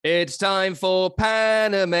It's time for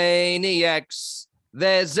Panamaniacs.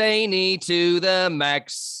 They're zany to the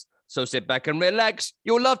max. So sit back and relax.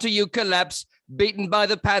 You'll love till you collapse, beaten by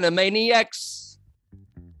the Panamaniacs.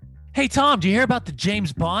 Hey, Tom, do you hear about the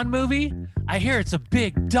James Bond movie? I hear it's a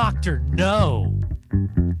big Dr. No.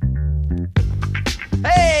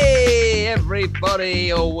 Hey, everybody,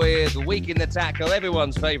 you're with Week in the Tackle,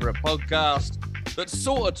 everyone's favorite podcast that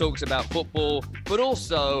sort of talks about football, but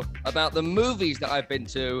also about the movies that I've been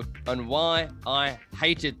to and why I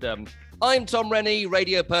hated them. I'm Tom Rennie,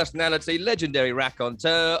 radio personality, legendary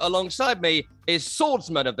raconteur. Alongside me is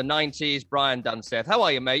swordsman of the 90s, Brian Dunseth. How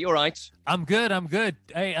are you, mate? You all right? I'm good.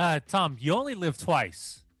 Hey, Tom, you only live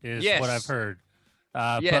twice, is what I've heard.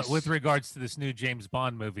 Yes. But with regards to this new James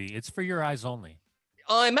Bond movie, it's for your eyes only.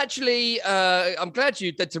 I'm actually, I'm glad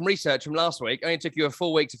you did some research from last week. It only took you a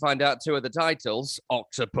full week to find out two of the titles,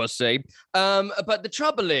 Octopussy. But the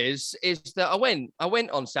trouble is that I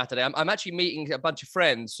went on Saturday. I'm actually meeting a bunch of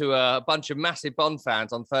friends who are a bunch of massive Bond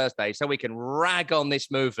fans on Thursday, so we can rag on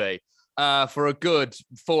this movie for a good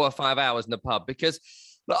 4 or 5 hours in the pub, because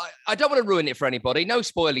I don't want to ruin it for anybody. No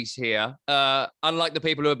spoilies here. Unlike the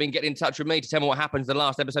people who have been getting in touch with me to tell me what happens in the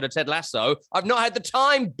last episode of Ted Lasso. I've not had the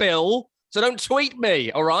time, Bill. So don't tweet me,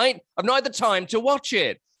 all right? I've not had the time to watch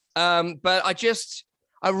it. But I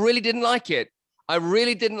really didn't like it. I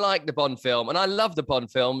really didn't like the Bond film. And I love the Bond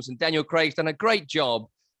films. And Daniel Craig's done a great job.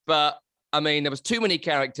 But, I mean, there was too many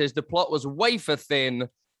characters. The plot was wafer thin.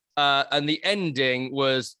 And the ending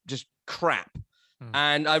was just crap.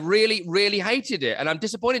 And I really, really hated it. And I'm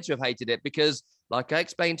disappointed to have hated it because, like I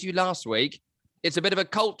explained to you last week, it's a bit of a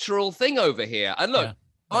cultural thing over here. And look,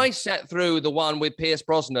 I sat through the one with Pierce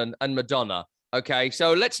Brosnan and Madonna. Okay,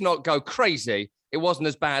 so let's not go crazy. It wasn't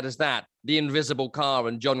as bad as that. The Invisible Car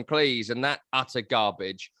and John Cleese and that utter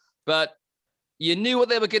garbage. But you knew what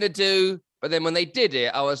they were going to do. But then when they did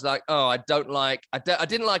it, I was like, oh, I didn't like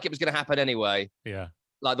it was going to happen anyway. Yeah.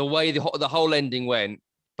 Like the way the whole ending went.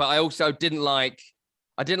 But I also didn't like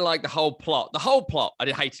the whole plot. The whole plot, I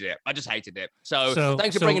hated it. I just hated it. So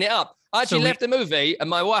thanks for bringing it up. I actually left the movie and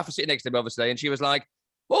my wife was sitting next to me, obviously, and she was like,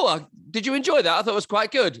 oh, did you enjoy that? I thought it was quite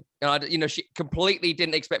good. And she completely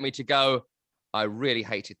didn't expect me to go, I really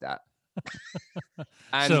hated that.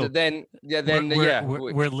 And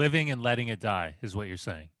we're living and letting it die is what you're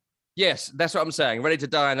saying. Yes, that's what I'm saying. Ready to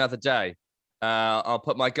die another day. I'll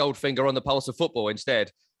put my gold finger on the pulse of football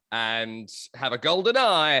instead and have a golden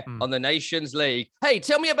eye on the Nations League. Hey,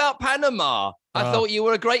 tell me about Panama. I thought you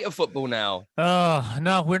were great at football now. Oh,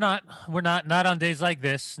 no, we're not. We're not on days like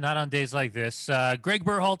this. Not on days like this. Greg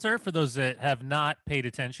Berhalter, for those that have not paid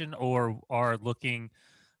attention or are looking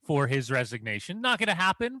for his resignation, not going to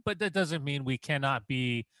happen, but that doesn't mean we cannot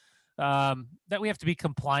be, that we have to be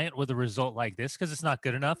compliant with a result like this because it's not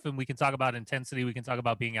good enough. And we can talk about intensity. We can talk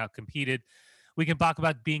about being outcompeted. We can talk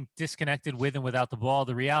about being disconnected with and without the ball.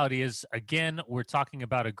 The reality is, again, we're talking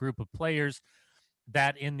about a group of players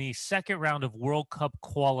that in the second round of World Cup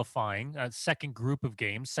qualifying, second group of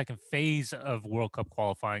games, second phase of World Cup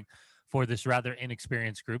qualifying for this rather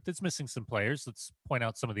inexperienced group that's missing some players. Let's point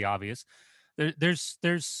out some of the obvious.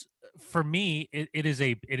 There's for me, it is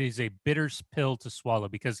a bitter pill to swallow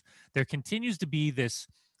because there continues to be this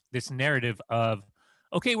narrative of,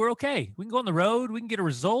 okay, we're okay. We can go on the road. We can get a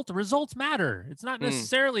result. The results matter. It's not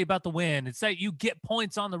necessarily about the win. It's that you get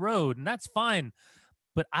points on the road, and that's fine.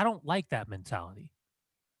 But I don't like that mentality.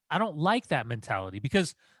 I don't like that mentality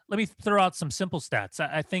because let me throw out some simple stats.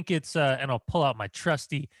 I think it's, and I'll pull out my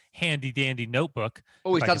trusty handy-dandy notebook.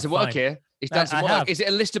 Oh, he's done some work here. He's done some work. Is it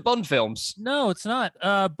a list of Bond films? No, it's not.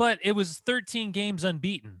 But it was 13 games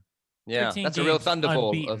unbeaten. Yeah, that's a real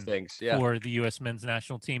thunderball of things. Yeah, for the U.S. men's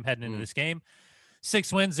national team heading into this game.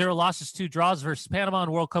 6 wins, 0 losses, 2 draws versus Panama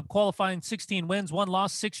in World Cup qualifying. 16 wins, 1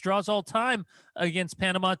 loss, 6 draws all time against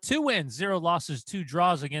Panama. 2 wins, 0 losses, 2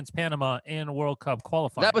 draws against Panama in World Cup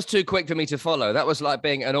qualifying. That was too quick for me to follow. That was like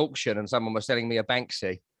being at an auction and someone was selling me a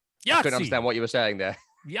Banksy. Yahtzee. I couldn't understand what you were saying there.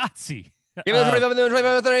 Yahtzee. All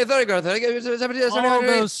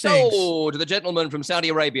those sold to the gentleman from Saudi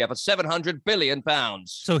Arabia for £700 billion.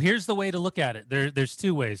 So here's the way to look at it. There's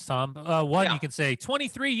 2 ways, Tom. You can say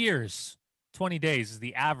 23 years. 20 days is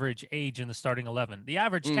the average age in the starting 11. The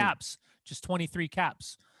average caps, just 23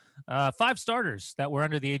 caps. 5 starters that were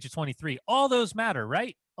under the age of 23. All those matter,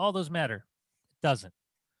 right? All those matter. It doesn't,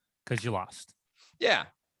 because you lost. Yeah.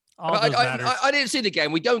 I didn't see the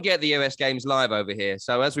game. We don't get the US games live over here.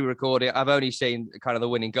 So as we record it, I've only seen kind of the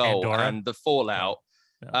winning goal and the fallout.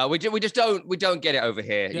 Yeah. We don't get it over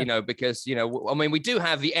here, because, we do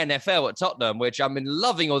have the NFL at Tottenham, which I'm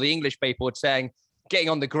loving all the English people saying, getting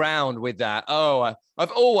on the ground with that. Oh,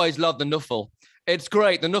 I've always loved the Nuffle. It's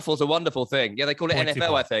great. The Nuffle's a wonderful thing. Yeah, they call it Pointy NFL,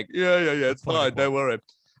 ball. I think. Yeah. It's Pointy fine. ball. Don't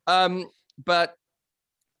worry. But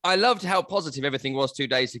I loved how positive everything was 2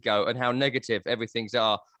 days ago and how negative everything's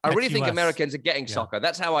are. I That's really think US. Americans are getting Yeah. soccer.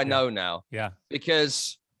 That's how I know now. Yeah.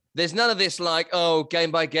 Because there's none of this like, oh, game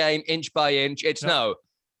by game, inch by inch. It's no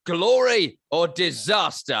glory or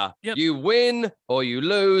disaster. Yep. You win or you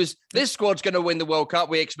lose. This squad's going to win the World Cup.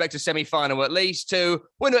 We expect a semi-final at least two.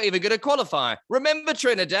 We're not even going to qualify. Remember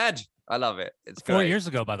Trinidad? I love it. It's great. 4 years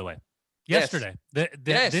ago, by the way. Yes. Yesterday.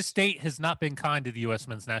 Yes. This date has not been kind to the U.S.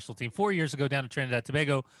 men's national team. 4 years ago down to Trinidad and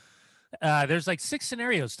Tobago, there's like 6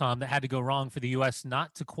 scenarios, Tom, that had to go wrong for the U.S.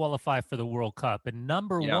 not to qualify for the World Cup. And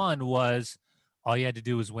number one was all you had to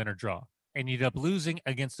do was win or draw. And you ended up losing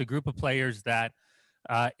against a group of players that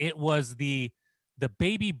it was the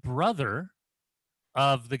baby brother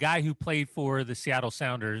of the guy who played for the Seattle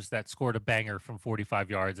Sounders that scored a banger from 45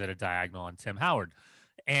 yards at a diagonal on Tim Howard.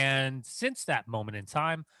 And since that moment in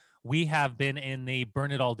time, we have been in the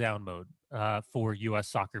burn it all down mode for U.S.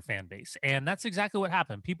 soccer fan base. And that's exactly what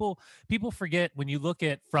happened. People forget when you look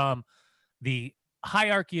at from the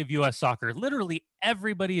hierarchy of U.S. soccer, literally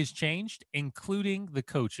everybody has changed, including the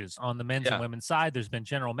coaches on the men's and women's side. There's been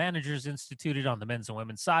general managers instituted on the men's and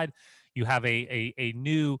women's side. You have a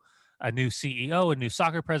new CEO, a new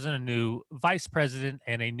soccer president, a new vice president,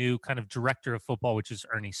 and a new kind of director of football, which is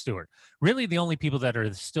Ernie Stewart. Really, the only people that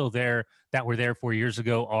are still there that were there 4 years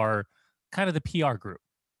ago are kind of the PR group.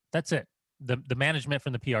 That's it. The management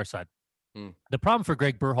from the PR side. The problem for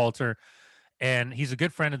Greg Berhalter, and he's a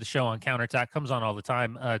good friend of the show on Counterattack, comes on all the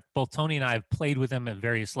time. Both Tony and I have played with him at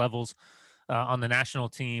various levels on the national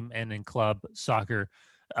team and in club soccer.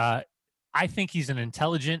 I think he's an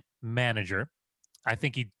intelligent manager. I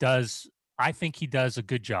think he does a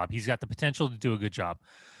good job. He's got the potential to do a good job.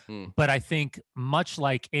 But I think much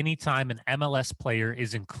like any time an MLS player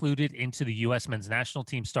is included into the U.S. men's national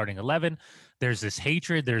team starting 11, there's this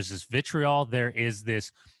hatred, there's this vitriol, there is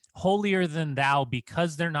this holier than thou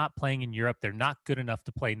because they're not playing in Europe. They're not good enough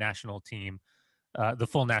to play national team, the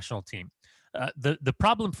full national team. The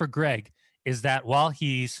problem for Greg is that while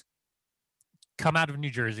he's come out of New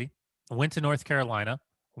Jersey, went to North Carolina,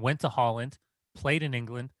 went to Holland, played in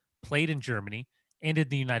England, played in Germany, and in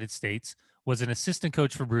the United States, was an assistant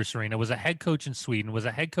coach for Bruce Arena, was a head coach in Sweden, was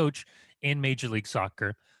a head coach in Major League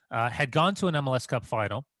Soccer, had gone to an MLS Cup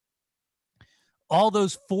final. All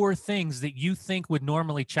those 4 things that you think would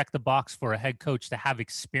normally check the box for a head coach to have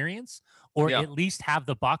experience or at least have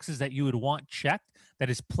the boxes that you would want checked, that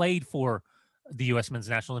is played for the U.S. men's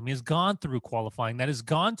national team, has gone through qualifying, that has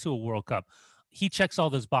gone to a World Cup. He checks all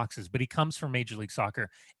those boxes, but he comes from Major League Soccer.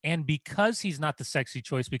 And because he's not the sexy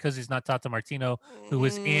choice, because he's not Tata Martino, who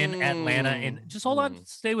was in Atlanta, and just hold on,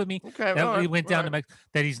 stay with me. Okay, that we went down to Mexico,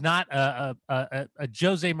 that he's not a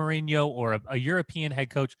Jose Mourinho or a European head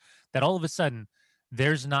coach, that all of a sudden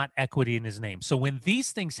there's not equity in his name. So when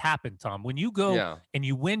these things happen, Tom, when you go and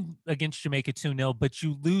you win against Jamaica 2-0, but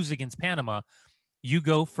you lose against Panama, you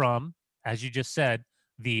go from, as you just said,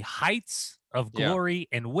 the heights of glory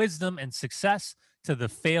and wisdom and success to the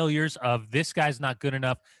failures of this guy's not good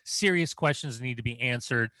enough. Serious questions need to be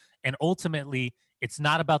answered. And ultimately, it's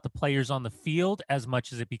not about the players on the field as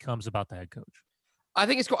much as it becomes about the head coach. I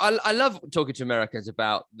think it's cool. I love talking to Americans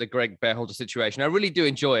about the Greg Berhalter situation. I really do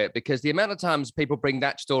enjoy it because the amount of times people bring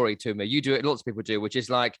that story to me, you do it, lots of people do, which is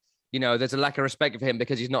like, you know, there's a lack of respect for him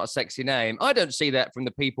because he's not a sexy name. I don't see that from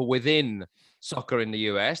the people within soccer in the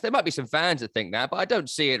US. There might be some fans that think that, but I don't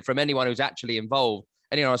see it from anyone who's actually involved.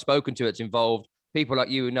 Anyone I've spoken to that's involved, people like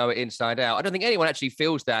you who know it inside out. I don't think anyone actually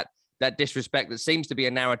feels that disrespect. That seems to be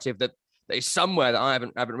a narrative that is somewhere that I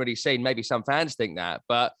haven't really seen. Maybe some fans think that,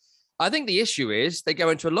 but I think the issue is they go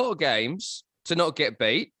into a lot of games to not get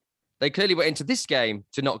beat. They clearly went into this game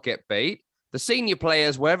to not get beat. The senior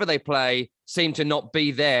players, wherever they play, seem to not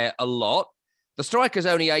be there a lot. The striker's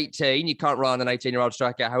only 18. You can't rely on an 18-year-old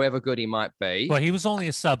striker, however good he might be. Well, he was only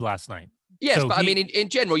a sub last night. Yes, so but I mean, in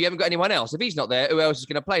general, you haven't got anyone else. If he's not there, who else is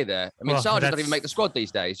going to play there? I mean, Sargent doesn't even make the squad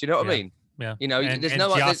these days. You know what I mean? Yeah. You know, and, there's and no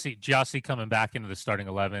Gyasi coming back into the starting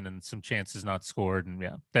 11 and some chances not scored. And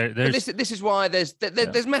there's this is why there's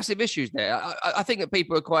massive issues there. I think that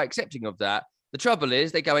people are quite accepting of that. The trouble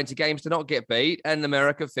is they go into games to not get beat, and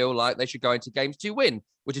America feel like they should go into games to win,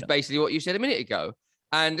 which is basically what you said a minute ago.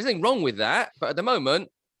 And there's nothing wrong with that, but at the moment,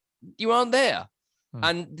 you aren't there.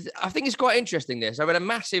 And I think it's quite interesting, this. I read a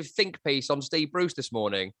massive think piece on Steve Bruce this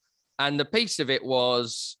morning, and the piece of it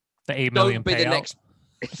was the $8 million payout. The next.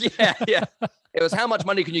 yeah. It was, how much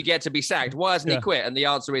money can you get to be sacked? Why hasn't he quit? And the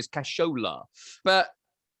answer is cashola. But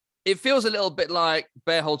it feels a little bit like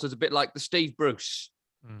Berhalter's a bit like the Steve Bruce.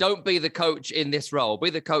 Don't be the coach in this role.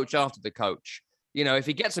 Be the coach after the coach. You know, if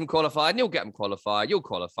he gets them qualified, and he'll get them qualified, you'll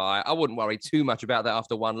qualify. I wouldn't worry too much about that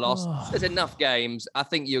after one loss. There's enough games. I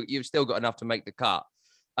think you've still got enough to make the cut.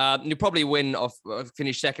 You probably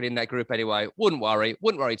finish second in that group anyway. Wouldn't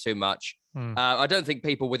worry too much. I don't think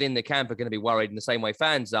people within the camp are going to be worried in the same way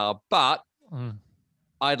fans are, but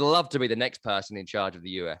I'd love to be the next person in charge of the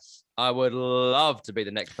US. I would love to be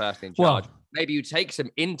the next person in charge. Well, maybe you take them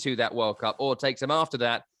into that World Cup or take them after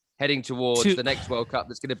that, heading towards the next World Cup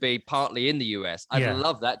that's going to be partly in the US. I'd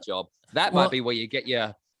love that job. That might be where you get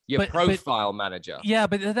your profile manager. Yeah,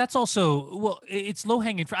 but that's also, it's low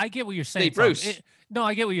hanging fruit. I get what you're saying. Steve Bruce. No,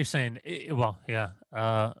 I get what you're saying. Yeah.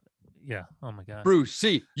 Oh my God. Bruce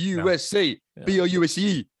C. USC.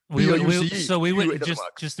 BOUSE. So we went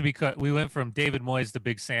just to be cut. We went from David Moyes to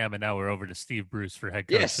Big Sam, and now we're over to Steve Bruce for head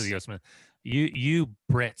coach of the US. You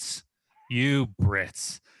Brits.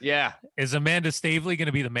 Yeah. Is Amanda Stavely going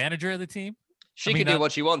to be the manager of the team? She can do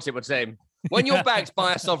what she wants, it would seem. When you're backed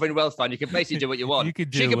by a sovereign wealth fund, you can basically do what you want. You can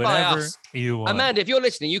do whatever you want. Amanda, if you're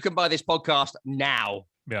listening, you can buy this podcast now.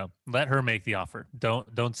 Yeah, let her make the offer.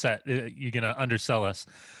 Don't set. You're going to undersell us.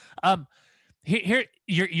 Here,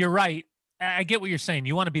 you're right. I get what you're saying.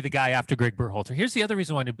 You want to be the guy after Greg Berhalter. Here's the other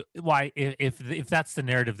reason why if that's the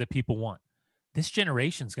narrative that people want, this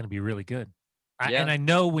generation is going to be really good. And I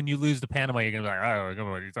know when you lose to Panama, you're going to be like, oh,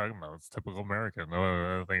 what are you talking about? It's typical American.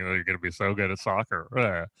 I think they're going to be so good at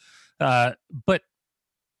soccer. But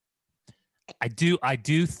I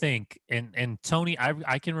do think, and Tony,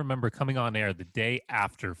 I can remember coming on air the day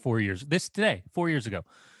after 4 years ago,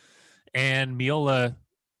 and Miola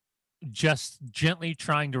just gently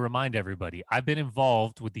trying to remind everybody, I've been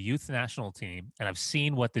involved with the youth national team, and I've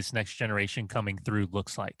seen what this next generation coming through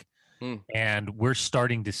looks like. And we're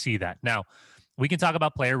starting to see that. Now, we can talk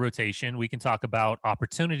about player rotation. We can talk about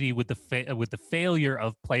opportunity with the failure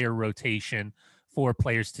of player rotation for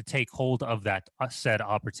players to take hold of that said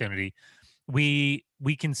opportunity. We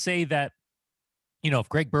can say that, if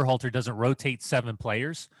Greg Berhalter doesn't rotate 7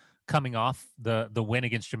 players coming off the win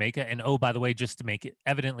against Jamaica, and by the way, just to make it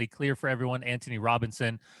evidently clear for everyone, Anthony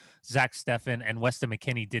Robinson, Zach Steffen, and Weston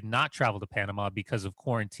McKennie did not travel to Panama because of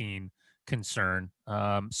quarantine concern.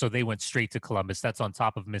 So they went straight to Columbus. That's on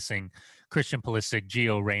top of missing Christian Pulisic,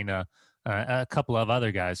 Gio Reyna, a couple of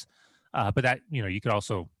other guys. But that, you could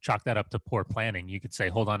also chalk that up to poor planning. You could say,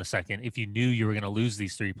 hold on a second. If you knew you were going to lose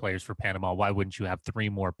these 3 players for Panama, why wouldn't you have 3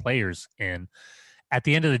 more players in? At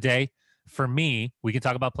the end of the day, for me, we can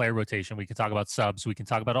talk about player rotation. We can talk about subs. We can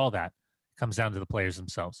talk about all that. It comes down to the players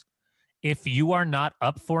themselves. If you are not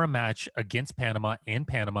up for a match against Panama in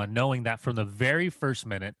Panama, knowing that from the very first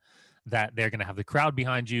minute that they're going to have the crowd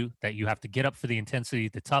behind you, that you have to get up for the intensity,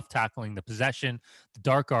 the tough tackling, the possession, the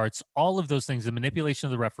dark arts, all of those things, the manipulation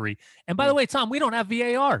of the referee. And by the way, Tom, we don't have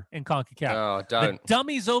VAR in CONCACAF. Oh, don't. The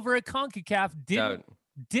dummies over at CONCACAF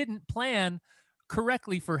didn't plan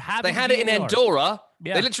correctly for having They had VAR. it in Andorra.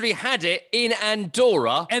 Yeah. They literally had it in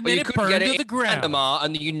Andorra. And then it burned to the ground. Panama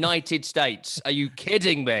and the United States. Are you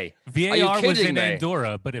kidding me? VAR was in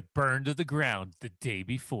Andorra, but it burned to the ground the day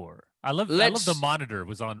before. I love the monitor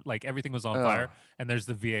was on, like everything was on fire, and there's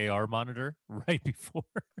the VAR monitor right before.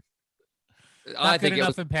 Not good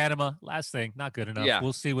enough in Panama. Last thing, not good enough. Yeah.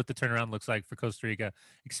 We'll see what the turnaround looks like for Costa Rica.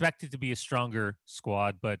 Expected to be a stronger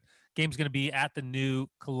squad, but game's going to be at the new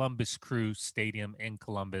Columbus Crew Stadium in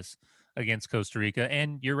Columbus against Costa Rica.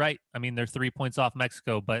 And you're right. I mean, they're 3 points off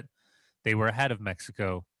Mexico, but they were ahead of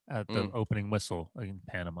Mexico at the opening whistle in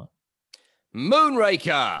Panama.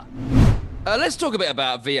 Moonraker. Let's talk a bit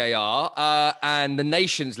about VAR and the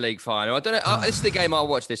Nations League final. I don't know. This is the game I'll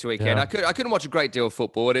watch this weekend. Yeah. I couldn't watch a great deal of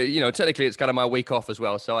football. Technically it's kind of my week off as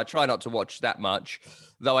well, so I try not to watch that much.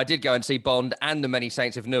 Though I did go and see Bond and the Many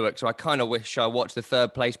Saints of Newark, so I kind of wish I watched the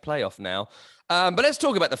 3rd place playoff now. But let's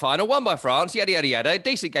talk about the final. Won by France. Yada, yada, yada.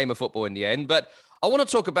 Decent game of football in the end. But I want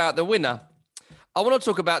to talk about the winner. I want to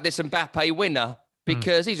talk about this Mbappe winner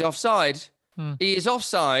because he's offside. He is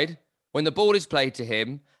offside when the ball is played to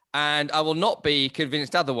him. And I will not be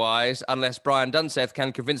convinced otherwise unless Brian Dunseth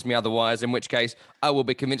can convince me otherwise, in which case I will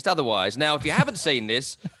be convinced otherwise. Now, if you haven't seen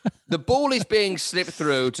this, the ball is being slipped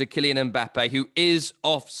through to Kylian Mbappe, who is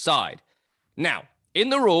offside. Now, in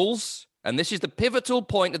the rules, and this is the pivotal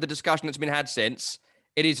point of the discussion that's been had since,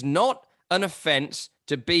 it is not an offence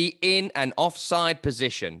to be in an offside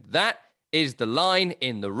position. That is the line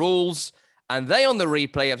in the rules. And they on the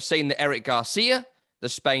replay have seen that Eric Garcia, the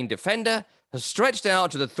Spain defender, has stretched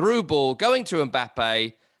out to the through ball, going to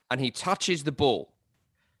Mbappe, and he touches the ball.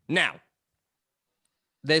 Now,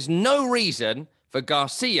 there's no reason for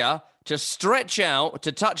Garcia to stretch out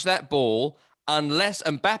to touch that ball unless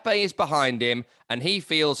Mbappe is behind him and he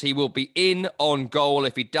feels he will be in on goal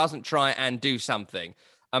if he doesn't try and do something.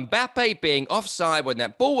 Mbappe being offside when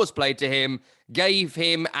that ball was played to him gave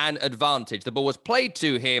him an advantage. The ball was played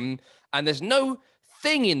to him, and there's no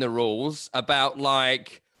thing in the rules about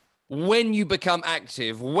like when you become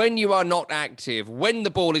active, when you are not active, when the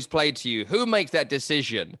ball is played to you, who makes that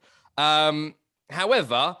decision?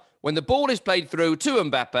 However, when the ball is played through to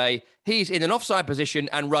Mbappe, he's in an offside position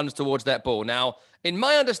and runs towards that ball. Now, in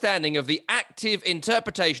my understanding of the active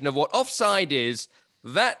interpretation of what offside is,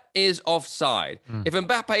 that is offside. If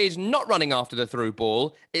Mbappe is not running after the through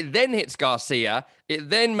ball, it then hits Garcia. It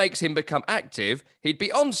then makes him become active. He'd be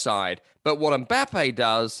onside. But what Mbappe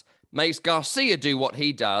does makes Garcia do what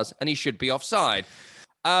he does, and he should be offside.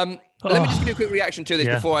 Let me just give you a quick reaction to this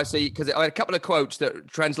before I see, because I had a couple of quotes that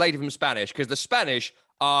translated from Spanish, because the Spanish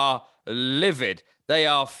are livid. They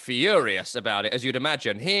are furious about it, as you'd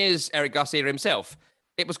imagine. Here's Eric Garcia himself.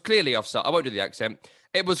 It was clearly offside. I won't do the accent.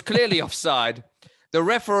 It was clearly offside. The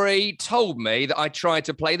referee told me that I tried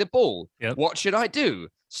to play the ball. Yep. What should I do?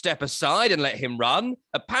 Step aside and let him run?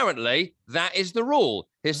 Apparently, that is the rule.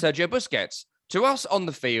 Here's Sergio Busquets. To us on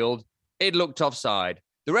the field, it looked offside.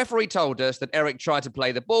 The referee told us that Eric tried to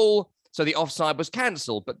play the ball, so the offside was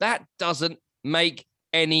cancelled. But that doesn't make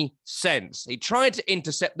any sense. He tried to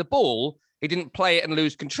intercept the ball. He didn't play it and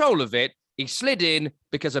lose control of it. He slid in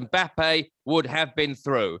because Mbappe would have been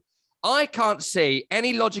through. I can't see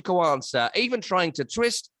any logical answer, even trying to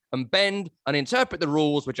twist and bend and interpret the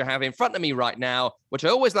rules, which I have in front of me right now, which I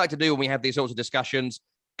always like to do when we have these sorts of discussions.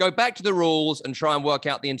 Go back to the rules and try and work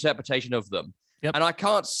out the interpretation of them. Yep. And I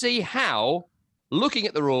can't see how, looking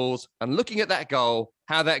at the rules and looking at that goal,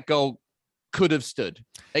 how that goal could have stood.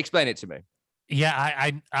 Explain it to me.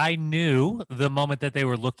 Yeah, I knew the moment that they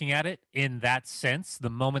were looking at it in that sense, the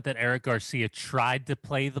moment that Eric Garcia tried to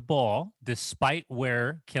play the ball, despite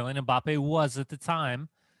where Kylian Mbappe was at the time,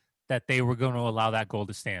 that they were going to allow that goal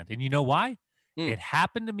to stand. And you know why? It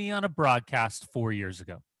happened to me on a broadcast 4 years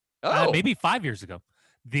ago, maybe 5 years ago.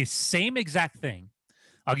 The same exact thing.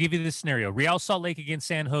 I'll give you this scenario. Real Salt Lake against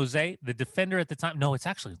San Jose. The defender at the time, no, it's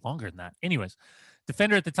actually longer than that. Anyways,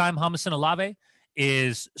 defender at the time, Jameson Olave,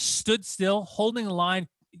 is stood still, holding the line.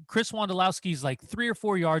 Chris Wondolowski is like 3 or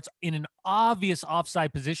 4 yards in an obvious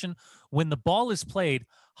offside position. When the ball is played,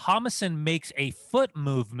 Jameson makes a foot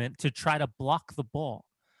movement to try to block the ball.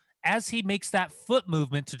 As he makes that foot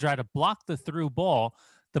movement to try to block the through ball,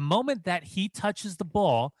 the moment that he touches the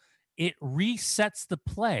ball, it resets the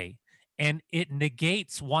play and it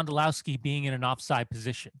negates Wondolowski being in an offside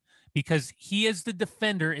position because he, as the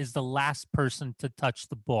defender, is the last person to touch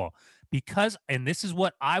the ball. Because, and this is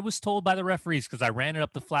what I was told by the referees, because I ran it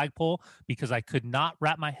up the flagpole because I could not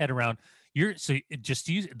wrap my head around. So just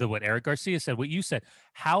use what Eric Garcia said, what you said.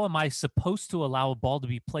 How am I supposed to allow a ball to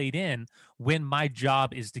be played in when my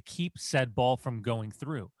job is to keep said ball from going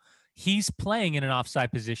through? He's playing in an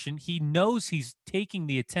offside position. He knows he's taking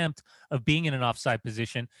the attempt of being in an offside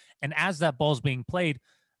position. And as that ball's being played,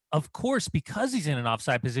 of course, because he's in an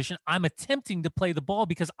offside position, I'm attempting to play the ball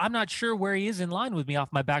because I'm not sure where he is in line with me off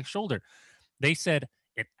my back shoulder. They said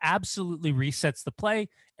it absolutely resets the play,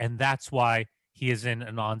 and that's why he is in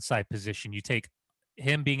an onside position. You take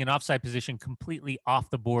him being an offside position completely off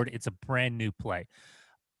the board. It's a brand new play.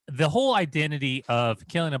 The whole identity of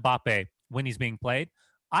Kylian Mbappe when he's being played,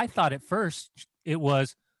 I thought at first it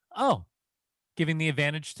was, giving the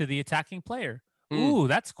advantage to the attacking player. Ooh,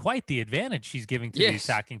 that's quite the advantage he's giving to the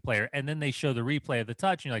attacking player. And then they show the replay of the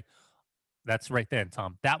touch, and you're like, that's right then,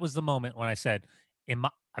 Tom. That was the moment when I said,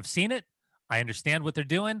 I've seen it. I understand what they're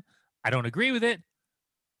doing. I don't agree with it,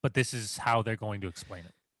 but this is how they're going to explain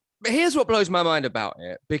it. But here's what blows my mind about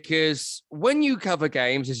it, because when you cover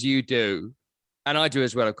games as you do, and I do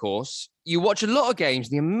as well, of course, you watch a lot of games,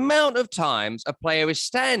 the amount of times a player is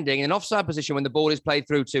standing in an offside position when the ball is played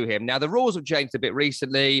through to him. Now, the rules have changed a bit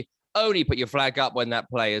recently. Only put your flag up when that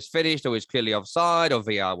play is finished or is clearly offside, or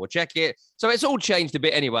VR will check it. So it's all changed a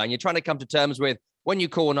bit anyway, and you're trying to come to terms with when you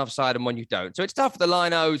call an offside and when you don't. So it's tough for the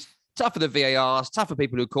linos, tough for the VARs, tough for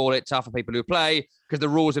people who call it, tough for people who play, because the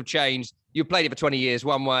rules have changed. You played it for 20 years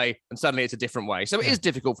one way, and suddenly it's a different way. So it is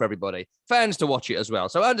difficult for everybody, fans to watch it as well.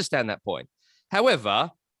 So I understand that point. However,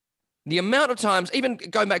 the amount of times, even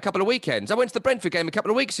going back a couple of weekends, I went to the Brentford game a couple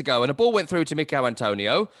of weeks ago and a ball went through to Mikel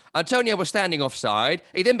Antonio. Antonio was standing offside.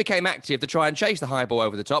 He then became active to try and chase the high ball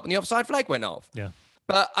over the top, and the offside flag went off. Yeah.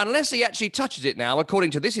 But unless he actually touches it now, according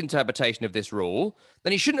to this interpretation of this rule,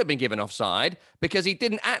 then he shouldn't have been given offside because he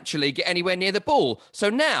didn't actually get anywhere near the ball. So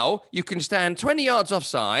now you can stand 20 yards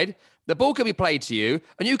offside, the ball can be played to you,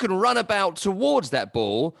 and you can run about towards that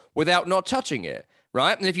ball without not touching it,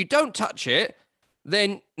 right? And if you don't touch it,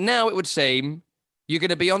 then now it would seem you're going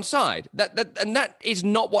to be onside. That is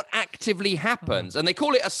not what actively happens. And they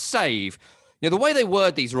call it a save. You know, the way they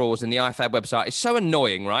word these rules in the IFAB website is so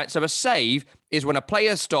annoying, right? So a save is when a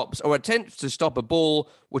player stops or attempts to stop a ball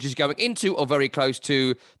which is going into or very close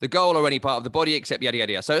to the goal or any part of the body except yada,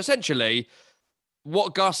 yada, yada. So essentially,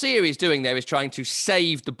 what Garcia is doing there is trying to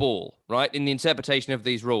save the ball, right? In the interpretation of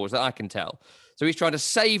these rules that I can tell. So he's trying to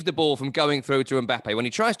save the ball from going through to Mbappe. When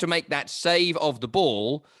he tries to make that save of the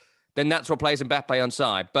ball, then that's what plays Mbappe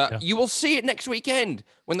onside. But you will see it next weekend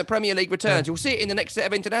when the Premier League returns. You'll see it in the next set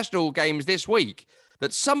of international games this week,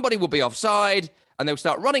 that somebody will be offside and they'll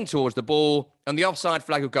start running towards the ball and the offside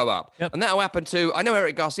flag will go up. And that'll happen to, I know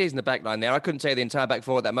Eric Garcia's in the back line there. I couldn't tell you the entire back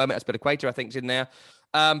four at that moment. Azpilicueta, I think, is in there.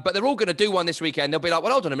 But they're all going to do one this weekend. They'll be like,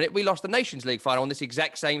 well, hold on a minute. We lost the Nations League final on this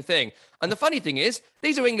exact same thing. And the funny thing is,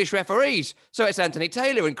 these are English referees. So it's Anthony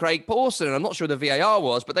Taylor and Craig Pawson. And I'm not sure the VAR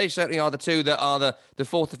was, but they certainly are the two that are the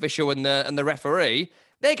fourth official and the referee.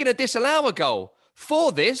 They're going to disallow a goal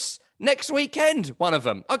for this next weekend, one of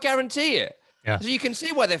them. I guarantee it. Yeah. So you can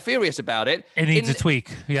see why they're furious about it. It needs a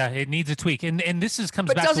tweak. Yeah, it needs a tweak. And this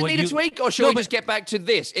comes back to what But does it need a tweak? Or should we just get back to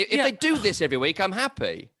this? If they do this every week, I'm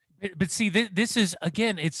happy. But see, this is,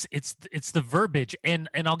 again, it's the verbiage, and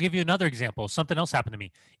I'll give you another example. Something else happened to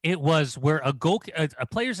me. It was where a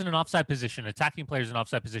player's in an offside position, attacking player's in an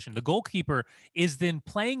offside position. The goalkeeper is then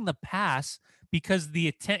playing the pass because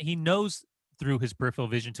he knows through his peripheral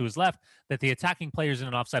vision to his left that the attacking player's in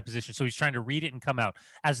an offside position, so he's trying to read it and come out.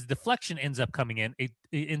 As the deflection ends up coming in, it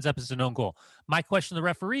ends up as an own goal. My question to the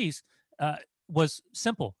referees was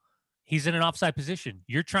simple. He's in an offside position.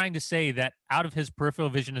 You're trying to say that out of his peripheral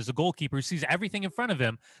vision as a goalkeeper who sees everything in front of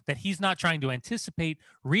him, that he's not trying to anticipate,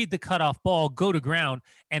 read the cutoff ball, go to ground,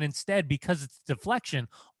 and instead, because it's deflection,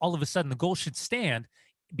 all of a sudden the goal should stand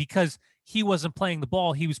because he wasn't playing the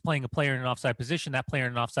ball. He was playing a player in an offside position. That player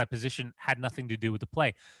in an offside position had nothing to do with the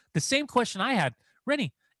play. The same question I had,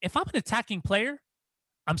 Rennie, if I'm an attacking player,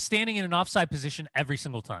 I'm standing in an offside position every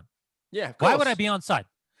single time. Yeah, of course. Why would I be onside?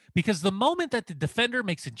 Because the moment that the defender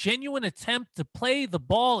makes a genuine attempt to play the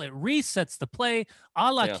ball, it resets the play,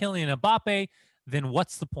 a la Kylian Mbappe, then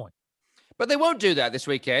what's the point? But they won't do that this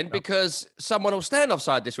weekend because someone will stand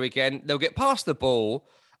offside this weekend. They'll get past the ball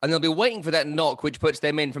and they'll be waiting for that knock, which puts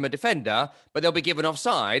them in from a defender, but they'll be given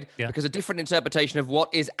offside because a different interpretation of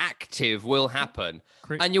what is active will happen.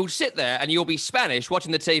 And you'll sit there and you'll be Spanish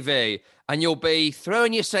watching the TV and you'll be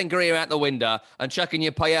throwing your sangria out the window and chucking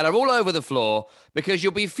your paella all over the floor because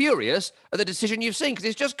you'll be furious at the decision you've seen because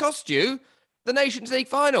it's just cost you the Nations League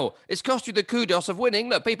final. It's cost you the kudos of winning.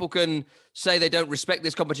 Look, people can say they don't respect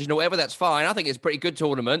this competition or whatever. That's fine. I think it's a pretty good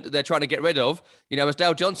tournament that they're trying to get rid of. You know, as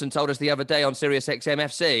Dale Johnson told us the other day on Sirius XM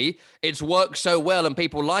FC, it's worked so well and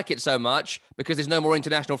people like it so much because there's no more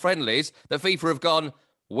international friendlies that FIFA have gone,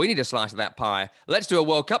 we need a slice of that pie. Let's do a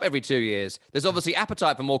World Cup every 2 years. There's obviously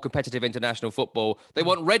appetite for more competitive international football. They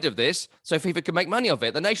want rid of this so FIFA can make money of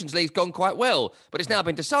it. The Nations League's gone quite well, but it's now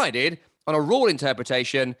been decided on a rule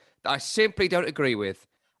interpretation that I simply don't agree with.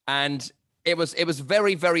 And it was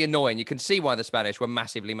very, very annoying. You can see why the Spanish were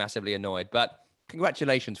massively, massively annoyed. But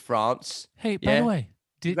congratulations, France. Hey, by the way,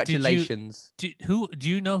 congratulations. Do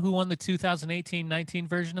you know who won the 2018-19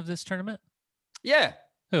 version of this tournament? Yeah.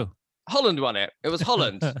 Who? Holland won it. It was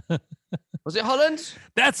Holland. Was it Holland?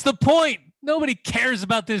 That's the point. Nobody cares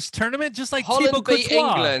about this tournament, just like Holland Thibaut beat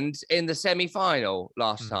Courtois. England in the semi-final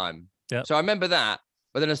last time. Yep. So I remember that.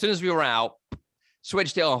 But then as soon as we were out,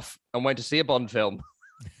 switched it off and went to see a Bond film.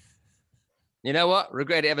 You know what?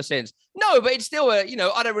 Regret it ever since. No, but it's still I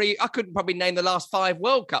couldn't probably name the last 5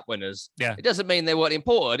 World Cup winners. Yeah. It doesn't mean they weren't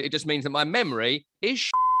important. It just means that my memory is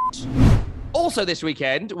shit. Also this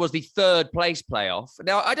weekend was the third place playoff.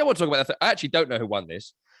 Now, I don't want to talk about that. I actually don't know who won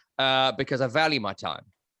this because I value my time.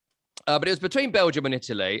 But it was between Belgium and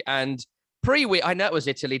Italy. And I know it was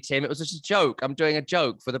Italy, Tim. It was just a joke. I'm doing a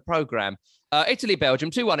joke for the programme.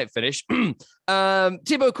 Italy-Belgium, 2-1 it finished.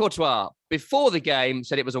 Thibaut Courtois, before the game,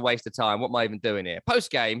 said it was a waste of time. What am I even doing here?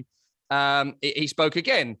 Post-game, he spoke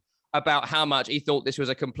again about how much he thought this was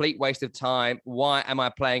a complete waste of time. Why am I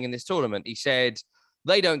playing in this tournament? He said,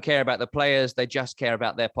 they don't care about the players. They just care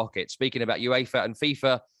about their pockets. Speaking about UEFA and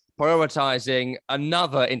FIFA prioritizing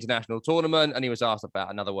another international tournament. And he was asked about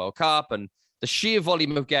another World Cup and the sheer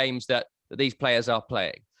volume of games that these players are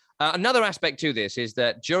playing. Another aspect to this is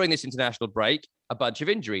that during this international break, a bunch of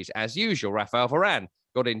injuries, as usual. Raphael Varane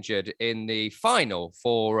got injured in the final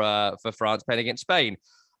for France playing against Spain.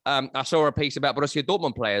 I saw a piece about Borussia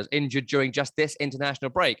Dortmund players injured during just this international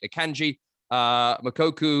break. Akanji,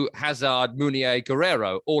 Moukoko, Hazard, Meunier,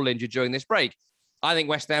 Guerrero, all injured during this break. I think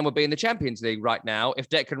West Ham would be in the Champions League right now if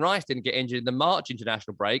Declan Rice didn't get injured in the March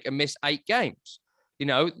international break and miss 8 games. You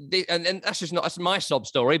know, and that's my sob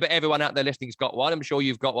story, but everyone out there listening's got one. I'm sure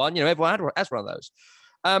you've got one. You know, everyone has one of those.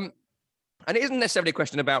 And it isn't necessarily a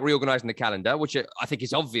question about reorganizing the calendar, which I think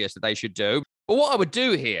is obvious that they should do. But what I would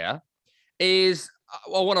do here is,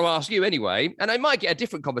 I want to ask you anyway, and I might get a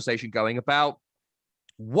different conversation going about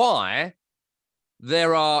why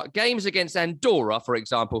there are games against Andorra, for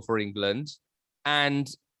example, for England, and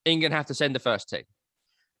England have to send the first team.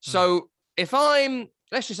 So if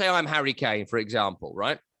let's just say I'm Harry Kane, for example,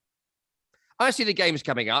 right? I see the games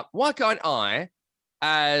coming up. Why can't I,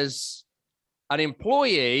 as an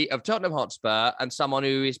employee of Tottenham Hotspur and someone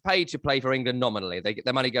who is paid to play for England nominally,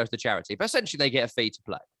 their money goes to charity, but essentially they get a fee to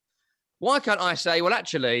play. Why can't I say, well,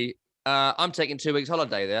 actually, I'm taking 2 weeks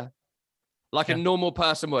holiday there, like a normal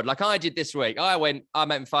person would, like I did this week. I'm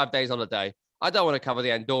having 5 days holiday. I don't want to cover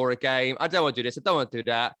the Andorra game. I don't want to do this. I don't want to do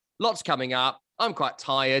that. Lots coming up. I'm quite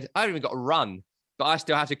tired. I haven't even got to run, but I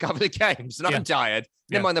still have to cover the games, and I'm tired.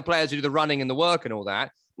 Never mind the players who do the running and the work and all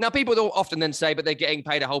that. Now, people will often then say, but they're getting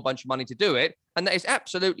paid a whole bunch of money to do it, and that is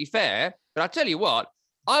absolutely fair. But I tell you what,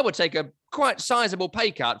 I would take a quite sizable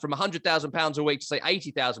pay cut from £100,000 a week to say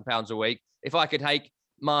 £80,000 a week if I could take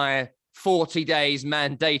my 40 days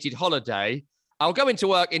mandated holiday. I'll go into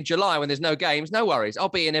work in July when there's no games. No worries. I'll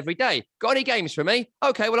be in every day. Got any games for me?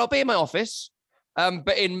 Okay, well, I'll be in my office.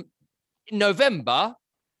 But in November,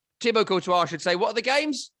 Thibaut Courtois should say, what are the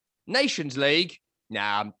games? Nations League?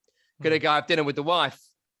 Nah, I'm going to go have dinner with the wife.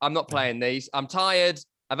 I'm not playing these. I'm tired.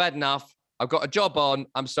 I've had enough. I've got a job on.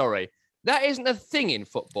 I'm sorry. That isn't a thing in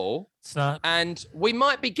football. It's not. And we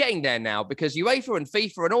might be getting there now because UEFA and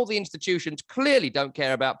FIFA and all the institutions clearly don't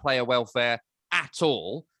care about player welfare at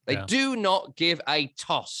all. They do not give a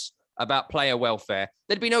toss about player welfare.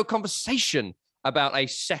 There'd be no conversation about a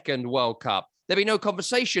second World Cup. There'd be no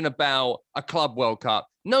conversation about a Club World Cup.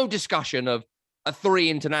 No discussion of 3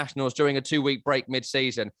 internationals during a 2-week break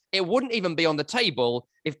mid-season. It wouldn't even be on the table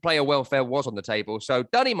if player welfare was on the table. So,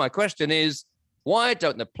 Dunny, my question is, why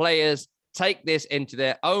don't the players take this into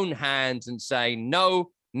their own hands and say,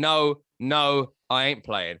 no, I ain't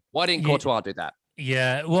playing? Why didn't Courtois do that?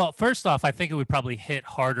 Yeah, well, first off, I think it would probably hit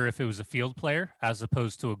harder if it was a field player as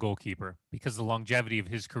opposed to a goalkeeper because the longevity of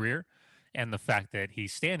his career and the fact that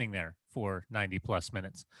he's standing there for 90-plus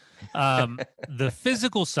minutes. The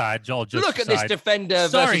physical side, Joel, just look at this defender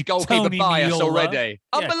versus goalkeeper Tony bias Meola. already.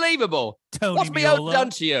 Yeah. Unbelievable. What's Meola done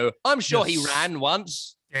to you? I'm sure he ran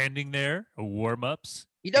once. Standing there, warm-ups.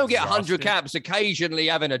 You don't get 100 caps occasionally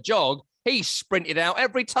having a jog. He sprinted out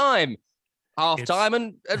every time. Half-time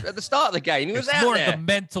and at the start of the game, he was out more there. The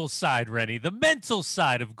mental side, Rennie. The mental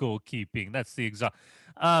side of goalkeeping. That's the exact.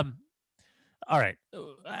 All right.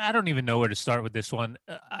 I don't even know where to start with this one.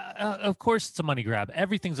 Of course, it's a money grab.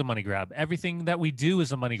 Everything's a money grab. Everything that we do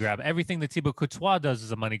is a money grab. Everything that Thibaut Courtois does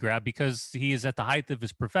is a money grab because he is at the height of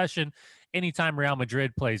his profession. Anytime Real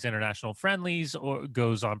Madrid plays international friendlies or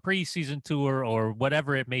goes on preseason tour or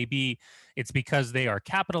whatever it may be, it's because they are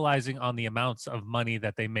capitalizing on the amounts of money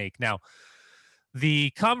that they make. Now, the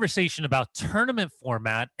conversation about tournament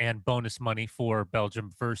format and bonus money for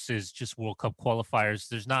Belgium versus just World Cup qualifiers,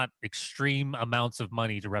 there's not extreme amounts of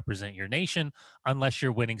money to represent your nation unless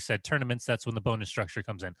you're winning said tournaments. That's when the bonus structure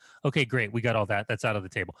comes in. Okay, great. We got all that. That's out of the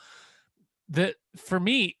table. For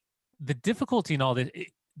me, the difficulty in all this,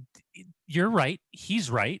 you're right.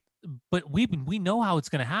 He's right. But we know how it's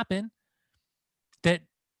going to happen. That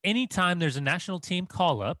anytime there's a national team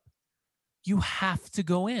call up, you have to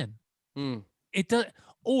go in. It does,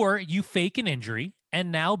 or you fake an injury, and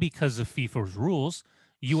now because of FIFA's rules,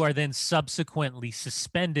 you are then subsequently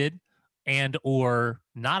suspended and or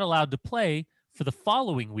not allowed to play for the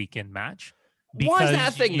following weekend match. Why is that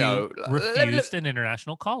a thing, though? Refused an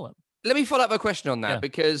international call-up. Let me follow up a question on that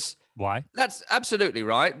because why? That's absolutely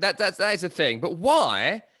right. That is a thing. But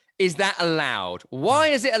why is that allowed? Why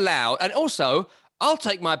is it allowed? And also, I'll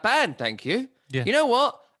take my ban, thank you. Yeah. You know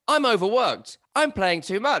what? I'm overworked. I'm playing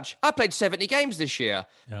too much. I played 70 games this year,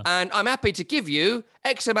 and I'm happy to give you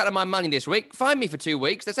X amount of my money this week. Find me for 2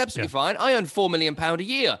 weeks. That's absolutely fine. I earn £4 million a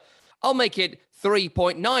year. I'll make it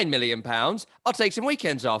 £3.9 million. I'll take some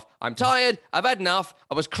weekends off. I'm tired. I've had enough.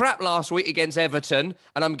 I was crap last week against Everton,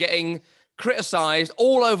 and I'm getting criticised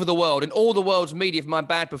all over the world in all the world's media for my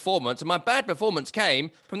bad performance. And my bad performance came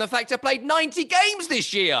from the fact I played 90 games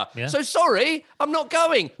this year. Yeah. So sorry, I'm not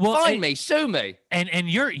going. Well, find me, sue me. And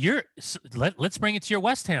let's bring it to your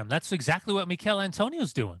West Ham. That's exactly what Mikel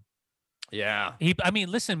Antonio's doing. Yeah.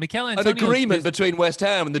 Listen, Mikel Antonio. An agreement between West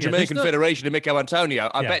Ham and the Jamaican Federation and Mikel Antonio.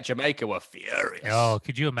 I bet Jamaica were furious. Oh,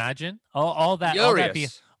 could you imagine? All that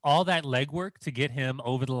all that legwork to get him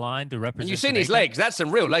over the line to represent. And you've seen his legs. That's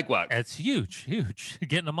some real legwork. It's huge.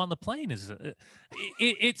 Getting him on the plane is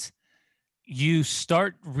it's. You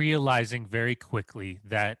start realizing very quickly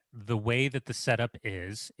that the way that the setup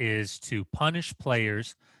is to punish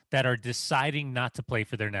players that are deciding not to play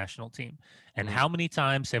for their national team. And how many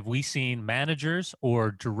times have we seen managers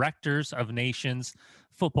or directors of nations,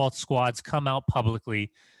 football squads come out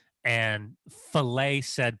publicly and fillet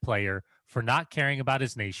said player for not caring about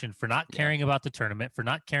his nation, for not caring about the tournament, for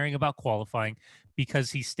not caring about qualifying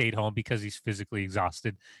because he stayed home, because he's physically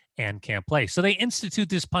exhausted and can't play. So they institute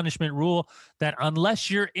this punishment rule that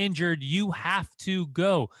unless you're injured, you have to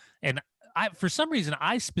go. And for some reason,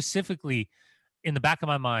 I specifically, in the back of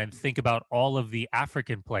my mind, think about all of the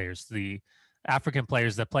African players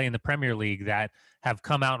that play in the Premier League that have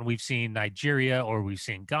come out, and we've seen Nigeria or we've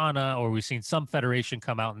seen Ghana or we've seen some federation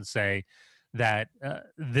come out and say that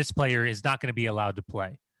this player is not going to be allowed to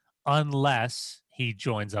play unless he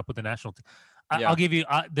joins up with the national team. I'll give you,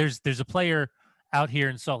 there's a player out here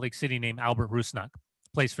in Salt Lake City named Albert Rusnak,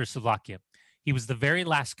 plays for Slovakia. He was the very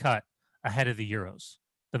last cut ahead of the Euros,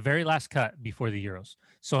 the very last cut before the Euros.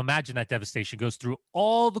 So imagine that devastation. Goes through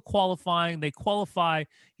all the qualifying. They qualify.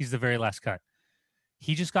 He's the very last cut.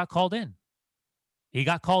 He just got called in. He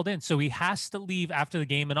got called in. So he has to leave after the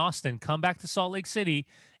game in Austin, come back to Salt Lake City,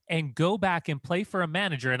 and go back and play for a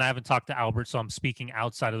manager. And I haven't talked to Albert, so I'm speaking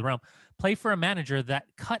outside of the realm. Play for a manager that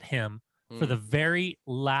cut him for the very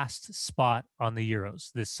last spot on the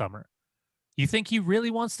Euros this summer. You think he really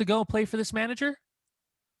wants to go play for this manager?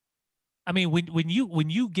 I mean, when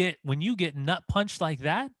you get nut punched like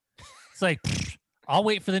that, it's like, I'll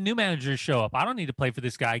wait for the new manager to show up. I don't need to play for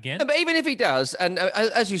this guy again. But even if he does, and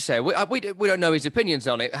as you say, we don't know his opinions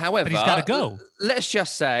on it. However, but he's got to go. Let's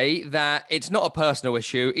just say that it's not a personal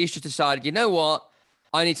issue. He's just decided, you know what?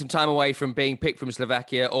 I need some time away from being picked from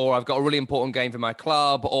Slovakia, or I've got a really important game for my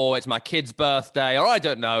club, or it's my kid's birthday, or I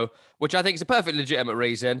don't know, which I think is a perfectly legitimate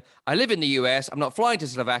reason. I live in the US. I'm not flying to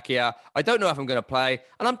Slovakia. I don't know if I'm going to play,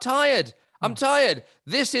 and I'm tired. I'm tired.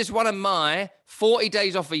 This is one of my 40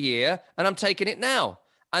 days off a year, and I'm taking it now.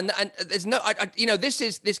 And there's no,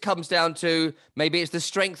 this comes down to maybe it's the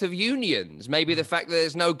strength of unions, maybe the fact that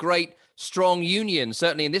there's no great strong union.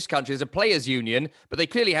 Certainly in this country, there's a players' union, but they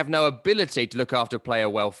clearly have no ability to look after player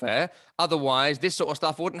welfare. Otherwise, this sort of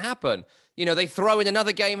stuff wouldn't happen. You know, they throw in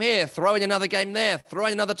another game here, throw in another game there, throw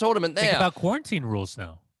in another tournament there. Think about quarantine rules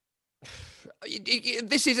now.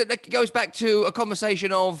 It goes back to a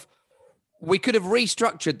conversation of, we could have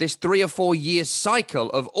restructured this 3 or 4 year cycle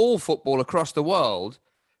of all football across the world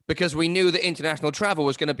because we knew that international travel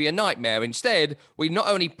was going to be a nightmare. Instead, we not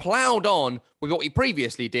only ploughed on with what we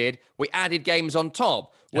previously did, we added games on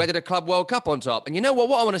top. We added a Club World Cup on top. And you know what?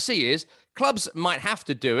 What I want to see is clubs might have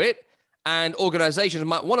to do it and organizations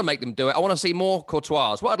might want to make them do it. I want to see more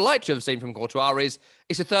Courtois. What I'd like to have seen from Courtois is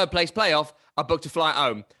it's a third place playoff. I booked a flight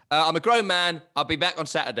home. I'm a grown man. I'll be back on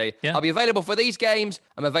Saturday. Yeah. I'll be available for these games.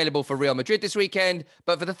 I'm available for Real Madrid this weekend.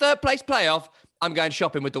 But for the third place playoff, I'm going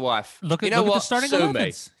shopping with the wife. Look at the starting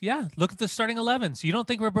 11s. Yeah, look at the starting 11s. You don't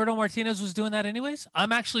think Roberto Martinez was doing that anyways?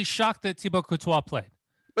 I'm actually shocked that Thibaut Courtois played.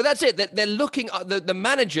 But that's it. They're looking. The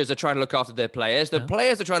managers are trying to look after their players. The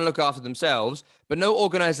players are trying to look after themselves, but no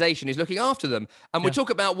organization is looking after them. And we talk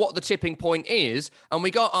about what the tipping point is, and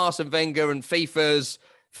we got Arsene Wenger and FIFA's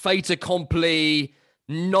fait accompli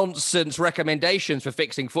nonsense recommendations for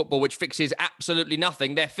fixing football, which fixes absolutely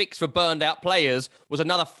nothing. Their fix for burned out players was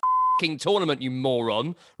another tournament, you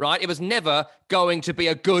moron, right? It was never going to be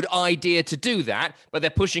a good idea to do that, but they're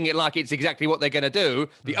pushing it like it's exactly what they're going to do.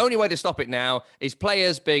 The only way to stop it now is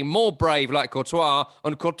players being more brave like Courtois,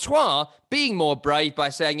 and Courtois being more brave by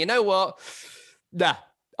saying, you know what? Nah,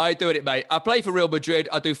 I ain't doing it, mate. I play for Real Madrid.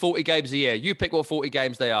 I do 40 games a year. You pick what 40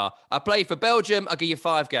 games they are. I play for Belgium. I'll give you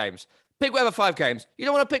 5 games. Pick whatever 5 games. You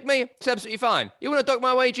don't want to pick me? It's absolutely fine. You want to dock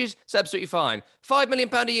my wages? It's absolutely fine. £5 million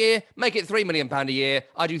a year, make it £3 million a year.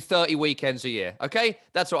 I do 30 weekends a year, okay?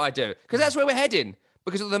 That's what I do. Because that's where we're heading.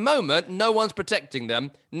 Because at the moment, no one's protecting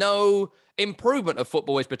them. No improvement of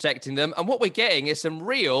football is protecting them. And what we're getting is some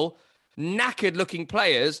real knackered-looking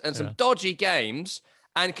players and some dodgy games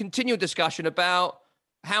and continual discussion about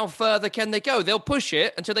how further can they go? They'll push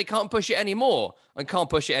it until they can't push it anymore. And can't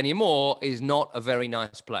push it anymore is not a very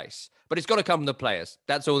nice place. But it's got to come from the players.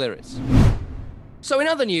 That's all there is. So in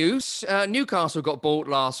other news, Newcastle got bought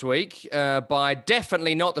last week by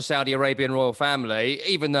definitely not the Saudi Arabian royal family,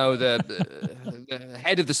 even though the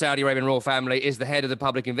head of the Saudi Arabian royal family is the head of the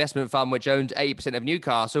public investment fund, which owns 80% of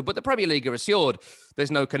Newcastle. But the Premier League are assured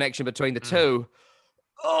there's no connection between the two.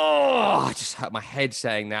 Oh, I just hurt my head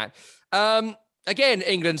saying that. again,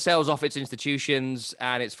 England sells off its institutions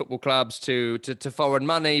and its football clubs to foreign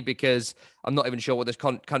money because I'm not even sure what this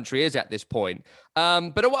country is at this point.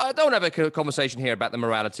 But I don't have a conversation here about the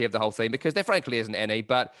morality of the whole thing because there frankly isn't any,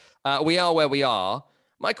 but we are where we are.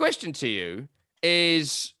 My question to you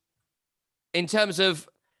is in terms of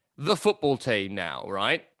the football team now,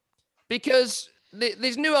 right? Because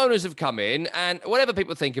these new owners have come in and whatever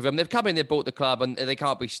people think of them, they've come in, they've bought the club and they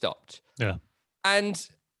can't be stopped. Yeah. And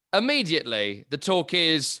immediately, the talk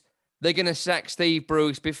is they're going to sack Steve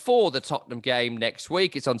Bruce before the Tottenham game next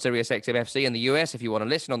week. It's on Sirius XM FC in the US if you want to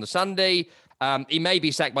listen on the Sunday. He may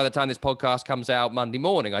be sacked by the time this podcast comes out Monday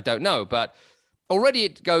morning. I don't know. But already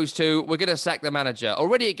it goes to, we're going to sack the manager.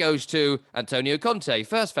 Already it goes to Antonio Conte,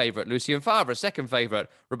 first favourite. Lucien Favre, second favourite.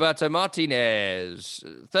 Roberto Martinez,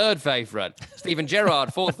 third favourite. Steven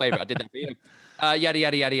Gerrard, fourth favourite. I did that for you. Yada,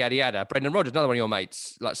 yada, yada, yada, yada. Brendan Rodgers, another one of your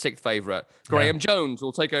mates, like sixth favourite. Graham Jones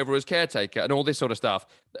will take over as caretaker and all this sort of stuff.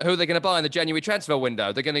 Who are they going to buy in the January transfer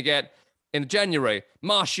window? They're going to get, in January,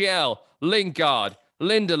 Martial, Lingard,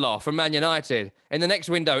 Lindelof from Man United. In the next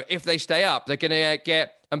window, if they stay up, they're going to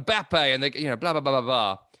get Mbappe and they, blah, blah, blah, blah,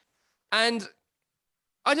 blah. And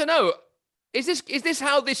I don't know, is this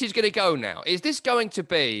how this is going to go now? Is this going to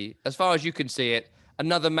be, as far as you can see it,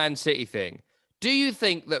 another Man City thing? Do you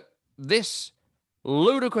think that this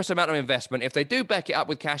ludicrous amount of investment, if they do back it up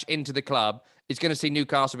with cash into the club, is going to see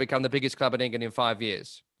Newcastle become the biggest club in England in 5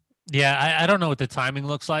 years? Yeah, I don't know what the timing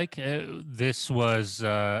looks like. This was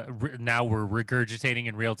now we're regurgitating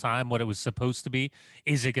in real time what it was supposed to be.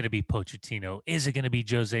 Is it going to be Pochettino? Is it going to be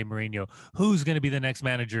Jose Mourinho? Who's going to be the next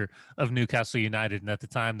manager of Newcastle United? And at the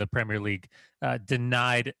time, the Premier League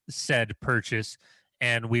denied said purchase,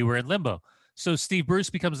 and we were in limbo. So Steve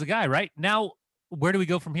Bruce becomes the guy, right? Now, where do we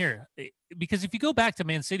go from here? Because if you go back to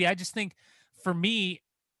Man City, I just think, for me,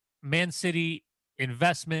 Man City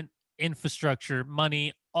investment, infrastructure,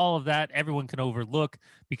 money, all of that, everyone can overlook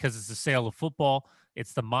because it's the sale of football.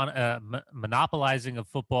 It's the monopolizing of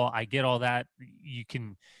football. I get all that. You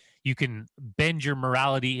can bend your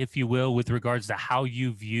morality, if you will, with regards to how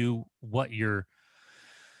you view what you're.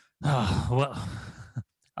 Well,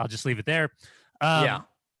 I'll just leave it there.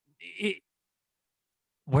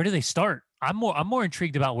 Where do they start? I'm more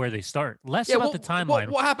intrigued about where they start, less about the timeline.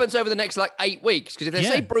 What happens over the next 8 weeks? Because if they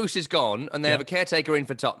say Bruce is gone and they have a caretaker in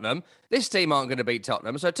for Tottenham, this team aren't going to beat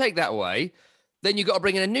Tottenham. So take that away. Then you've got to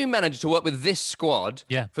bring in a new manager to work with this squad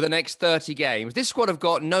for the next 30 games. This squad have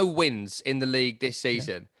got no wins in the league this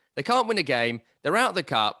season. They can't win a game. They're out of the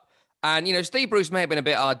cup. And, Steve Bruce may have been a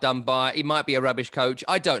bit hard done by. He might be a rubbish coach.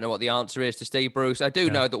 I don't know what the answer is to Steve Bruce. I do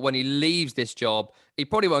know that when he leaves this job, he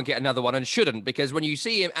probably won't get another one and shouldn't, because when you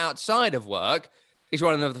see him outside of work, he's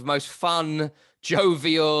one of the most fun,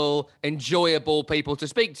 jovial, enjoyable people to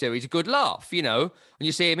speak to. He's a good laugh, When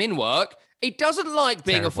you see him in work, he doesn't like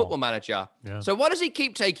being a football manager. Yeah. So why does he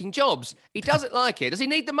keep taking jobs? He doesn't like it. Does he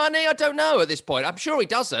need the money? I don't know at this point. I'm sure he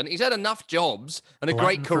doesn't. He's had enough jobs and a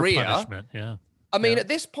great career. Yeah. I mean, at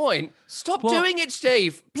this point, stop doing it,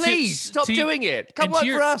 Steve. Please, stop doing it. Come work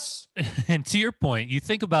for us. And to your point, you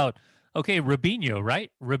think about, Robinho,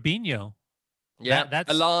 right? Robinho. Yeah,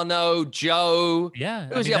 that's Alano, Joe. Yeah.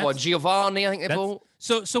 Who's the other one? Giovanni, I think they're all.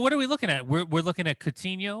 So what are we looking at? We're looking at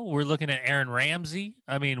Coutinho. We're looking at Aaron Ramsey.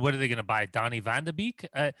 I mean, what are they going to buy? Donny van de Beek?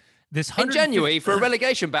 In January for a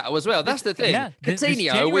relegation battle as well. That's the thing. Yeah,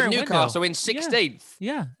 Coutinho with Newcastle in 16th.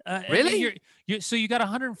 Yeah. Really? So you got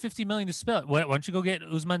 150 million to spend. Why don't you go get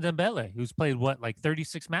Ousmane Dembele, who's played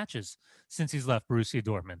 36 matches since he's left Borussia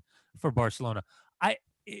Dortmund for Barcelona.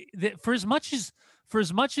 For as much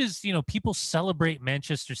as people celebrate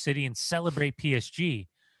Manchester City and celebrate PSG,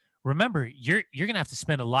 remember you're gonna have to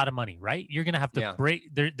spend a lot of money, right? You're gonna have to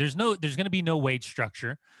break. There's gonna be no wage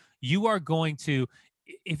structure. You are going to.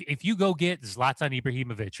 If you go get Zlatan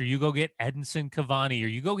Ibrahimovic, or you go get Edinson Cavani, or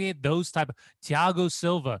you go get those type of Thiago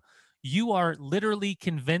Silva, you are literally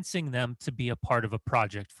convincing them to be a part of a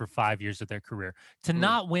project for 5 years of their career, to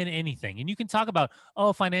not win anything. And you can talk about,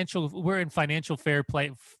 we're in financial fair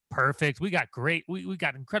play. Perfect. We got we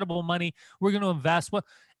got incredible money. We're going to invest. Well,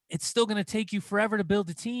 it's still going to take you forever to build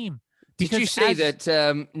a team. Did you see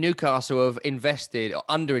that Newcastle have invested or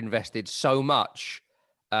underinvested so much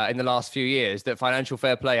in the last few years that financial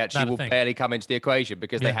fair play actually will barely come into the equation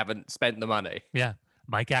because they haven't spent the money? Yeah.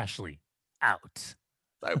 Mike Ashley out.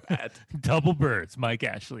 So bad. Double birds, Mike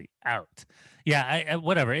Ashley out. Yeah,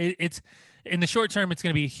 whatever. It's in the short term, it's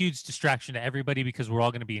going to be a huge distraction to everybody because we're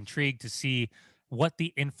all going to be intrigued to see what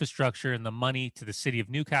the infrastructure and the money to the city of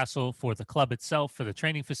Newcastle for the club itself, for the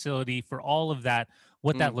training facility, for all of that,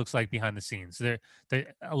 what that looks like behind the scenes. They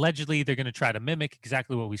allegedly they're going to try to mimic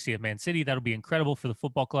exactly what we see at Man City. That'll be incredible for the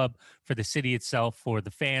football club, for the city itself, for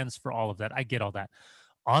the fans, for all of that. I get all that.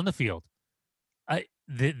 On the field,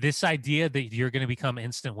 this idea that you're going to become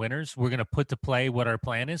instant winners, we're going to put to play what our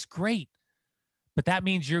plan is, great. But that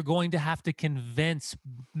means you're going to have to convince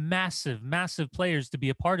massive, massive players to be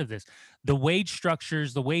a part of this. The wage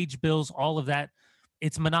structures, the wage bills, all of that,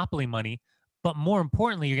 it's monopoly money. But more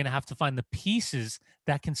importantly, you're going to have to find the pieces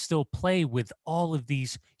that can still play with all of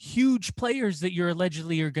these huge players that you're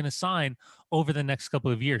allegedly are going to sign over the next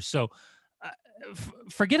couple of years. So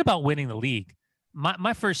forget about winning the league.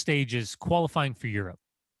 My first stage is qualifying for Europe,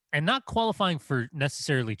 and not qualifying for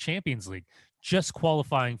necessarily Champions League, just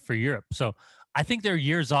qualifying for Europe. So I think they're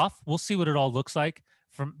years off. We'll see what it all looks like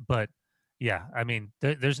but yeah, I mean,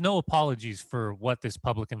 there's no apologies for what this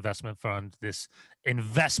public investment fund, this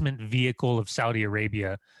investment vehicle of Saudi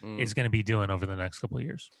Arabia is going to be doing over the next couple of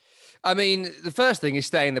years. I mean, the first thing is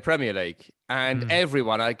stay in the Premier League. And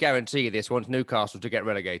everyone, I guarantee you this, wants Newcastle to get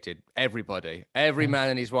relegated. Everybody. Every man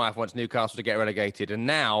and his wife wants Newcastle to get relegated. And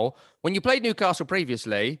now, when you played Newcastle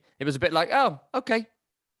previously, it was a bit like, oh, okay.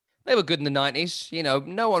 They were good in the 90s. You know,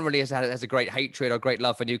 no one really has a great hatred or great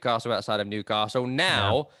love for Newcastle outside of Newcastle.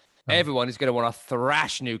 Now, everyone is going to want to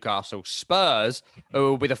thrash Newcastle. Spurs, who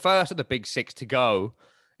will be the first of the big six to go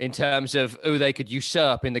in terms of who they could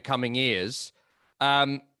usurp in the coming years.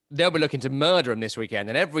 They'll be looking to murder them this weekend,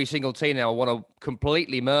 and every single team now will want to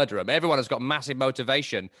completely murder them. Everyone has got massive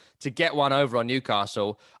motivation to get one over on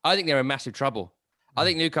Newcastle. I think they're in massive trouble. I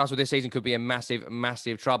think Newcastle this season could be in massive,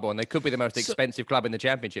 massive trouble, and they could be the most expensive club in the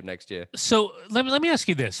Championship next year. So let me ask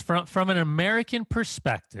you this. From an American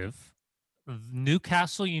perspective,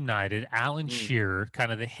 Newcastle United, Alan Shearer,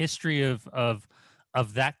 kind of the history of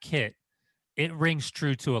that kit, it rings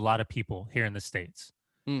true to a lot of people here in the States.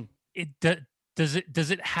 Does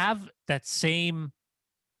it have that same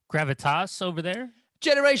gravitas over there?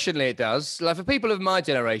 Generationally, it does. Like for people of my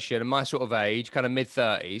generation and my sort of age, kind of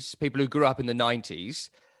mid-30s, people who grew up in the 90s,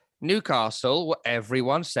 Newcastle were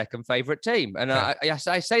everyone's second favourite team. And I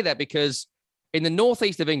say that because in the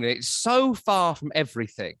northeast of England, it's so far from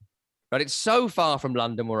everything. Right? It's so far from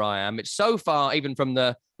London, where I am. It's so far even from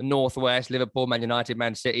the northwest, Liverpool, Man United,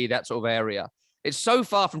 Man City, that sort of area. It's so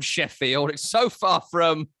far from Sheffield. It's so far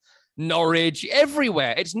from Norwich,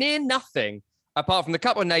 everywhere. It's near nothing, apart from the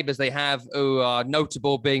couple of neighbours they have who are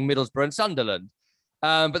notable being Middlesbrough and Sunderland.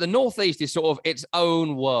 But the Northeast is sort of its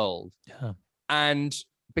own world. Yeah. And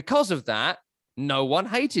because of that, no one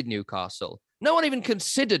hated Newcastle. No one even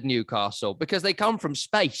considered Newcastle because they come from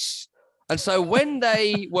space. And so when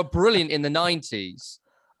they were brilliant in the 90s,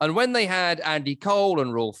 and when they had Andy Cole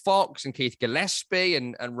and Rolf Fox and Keith Gillespie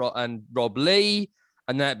and Rob Lee,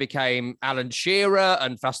 and then it became Alan Shearer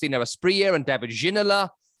and Faustino Asprilla and David Ginola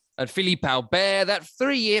and Philippe Albert, that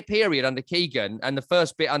 3-year period under Keegan and the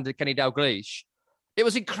first bit under Kenny Dalglish, it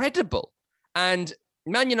was incredible. And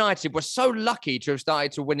Man United were so lucky to have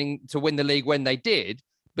started to win the league when they did,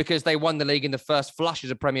 because they won the league in the first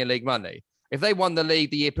flushes of Premier League money. If they won the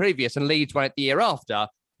league the year previous and Leeds won it the year after,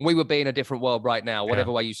 we would be in a different world right now,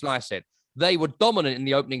 whatever way you slice it. They were dominant in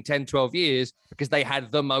the opening 10, 12 years because they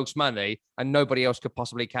had the most money and nobody else could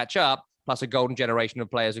possibly catch up, plus a golden generation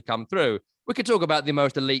of players who come through. We could talk about the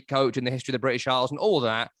most elite coach in the history of the British Isles and all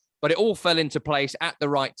that, but it all fell into place at the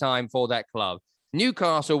right time for that club.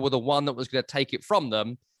 Newcastle were the one that was going to take it from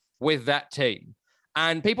them with that team.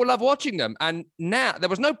 And people love watching them. And now there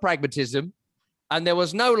was no pragmatism and there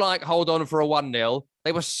was no hold on for a 1-0.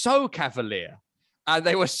 They were so cavalier. And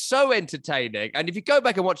they were so entertaining. And if you go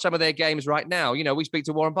back and watch some of their games right now, we speak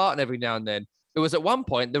to Warren Barton every now and then. It was at one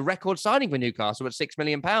point the record signing for Newcastle at £6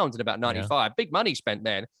 million in about 95. Yeah. Big money spent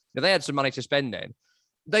then. They had some money to spend then.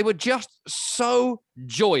 They were just so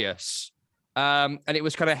joyous. And it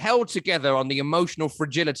was kind of held together on the emotional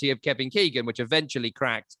fragility of Kevin Keegan, which eventually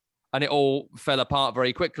cracked. And it all fell apart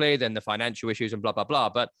very quickly. Then the financial issues and blah, blah, blah.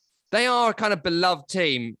 But they are a kind of beloved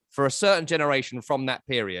team for a certain generation from that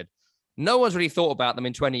period. No one's really thought about them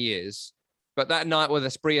in 20 years. But that night with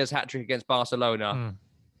Asprilla's hat-trick against Barcelona,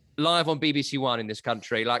 live on BBC One in this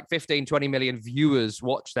country, 15, 20 million viewers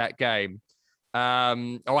watched that game. Or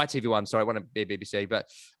ITV1, sorry, it won't be BBC, but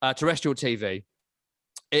terrestrial TV.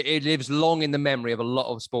 It lives long in the memory of a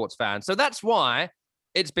lot of sports fans. So that's why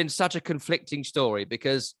it's been such a conflicting story,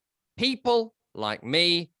 because people like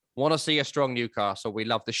me want to see a strong Newcastle. We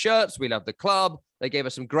love the shirts. We love the club. They gave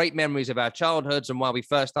us some great memories of our childhoods and why we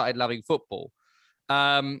first started loving football.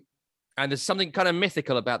 And there's something kind of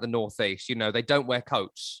mythical about the Northeast. They don't wear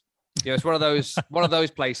coats. It's one of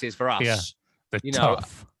those places for us. Yeah, the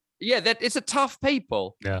tough. It's a tough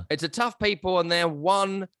people. Yeah, it's a tough people, and they're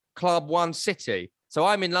one club, one city. So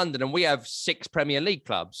I'm in London, and we have 6 Premier League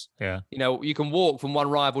clubs. Yeah, you can walk from one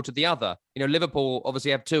rival to the other. Liverpool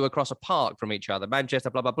obviously have 2 across a park from each other. Manchester,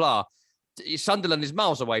 blah blah blah. Sunderland is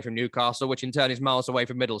miles away from Newcastle, which in turn is miles away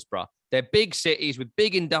from Middlesbrough. They're big cities with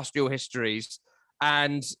big industrial histories,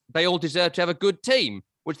 and they all deserve to have a good team,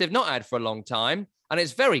 which they've not had for a long time. And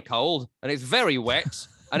it's very cold, and it's very wet,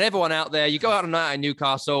 and everyone out there, you go out on a night in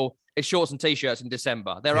Newcastle, it's shorts and T-shirts in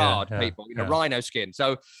December. They're hard people, rhino skin.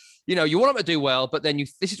 So, you want them to do well, but then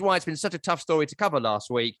this is why it's been such a tough story to cover last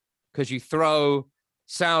week, because you throw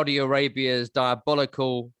Saudi Arabia's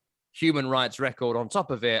diabolical human rights record on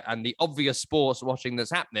top of it and the obvious sports watching that's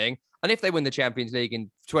happening. And if they win the Champions League in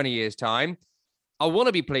 20 years' time, I want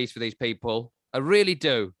to be pleased for these people. I really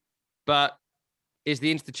do. But is the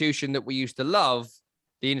institution that we used to love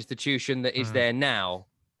the institution that is there now?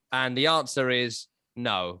 And the answer is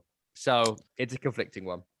no. So it's a conflicting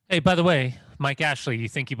one. Hey, by the way, Mike Ashley, you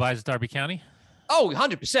think he buys Derby County? Oh,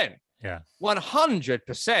 100%. Yeah.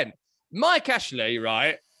 100%. Mike Ashley,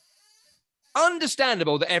 right?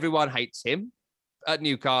 Understandable that everyone hates him at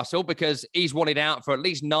Newcastle because he's wanted out for at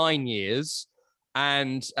least 9 years.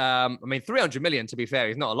 And 300 million, to be fair,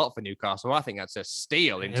 is not a lot for Newcastle. I think that's a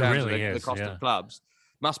steal in terms of the cost of clubs.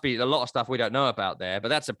 Must be a lot of stuff we don't know about there, but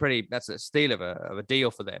that's a steal of a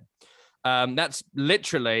deal for them. That's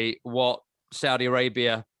literally what Saudi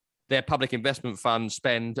Arabia, their public investment funds,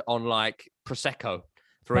 spend on like Prosecco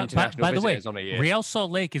for international visitors on a year. Real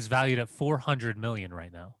Salt Lake is valued at 400 million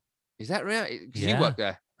right now. Is that real? Does he work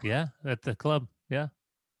there? Yeah, at the club. Yeah.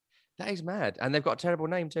 That is mad. And they've got a terrible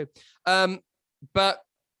name too. But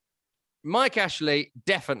Mike Ashley,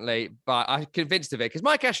 definitely, but I'm convinced of it, because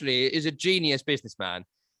Mike Ashley is a genius businessman.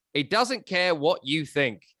 He doesn't care what you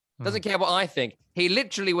think. Doesn't care what I think. He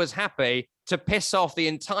literally was happy to piss off the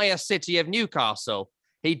entire city of Newcastle.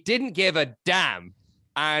 He didn't give a damn.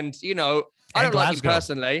 And, I don't like him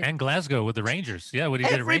personally. And Glasgow with the Rangers. Yeah, what he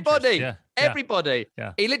did at Rangers. Yeah. Everybody.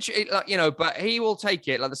 Yeah. He literally, but he will take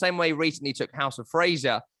it, like the same way he recently took House of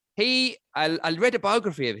Fraser. I read a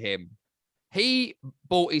biography of him. He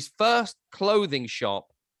bought his first clothing shop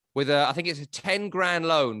with I think it's a 10 grand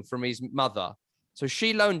loan from his mother. So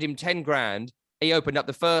she loaned him 10 grand. He opened up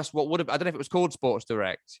the first, I don't know if it was called Sports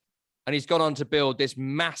Direct. And he's gone on to build this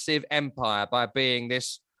massive empire by being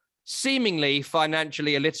this seemingly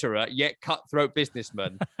financially illiterate, yet cutthroat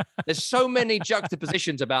businessman. There's so many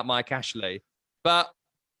juxtapositions about Mike Ashley, but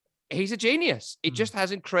he's a genius. He just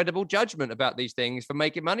has incredible judgment about these things for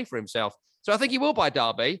making money for himself. So I think he will buy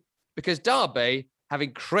Derby, because Derby have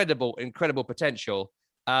incredible potential.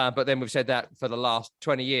 But then we've said that for the last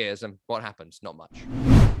 20 years, and what happens? Not much.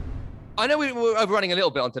 I know we're overrunning a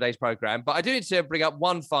little bit on today's program, but I do need to bring up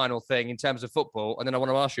one final thing in terms of football, and then I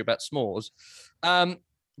want to ask you about s'mores.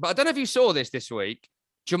 But I don't know if you saw this week.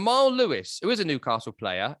 Jamal Lewis, who is a Newcastle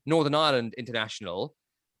player, Northern Ireland international,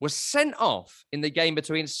 was sent off in the game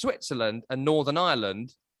between Switzerland and Northern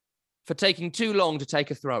Ireland for taking too long to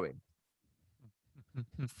take a throw-in.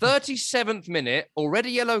 37th minute,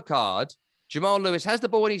 already yellow card. Jamal Lewis has the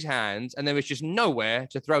ball in his hands, and there was just nowhere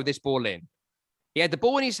to throw this ball in. He had the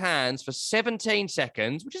ball in his hands for 17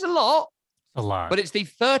 seconds, which is a lot. A lot. But it's the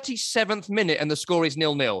 37th minute, and the score is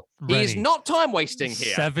 0-0. He is not time wasting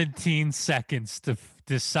here. 17 seconds to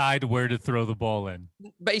decide where to throw the ball in.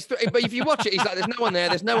 But if you watch it, he's like, "There's no one there.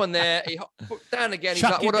 There's no one there." He puts down again.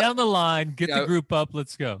 Chuck he's like, it down the line. Get the group up.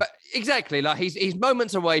 Let's go. But exactly, like he's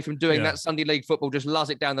moments away from doing that Sunday League football. Just lulls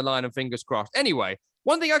it down the line and fingers crossed. Anyway,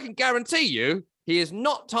 one thing I can guarantee you, he is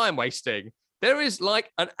not time wasting. There is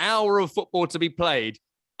like an hour of football to be played,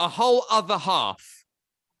 a whole other half,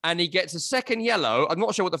 and he gets a second yellow. I'm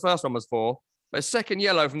not sure what the first one was for, but a second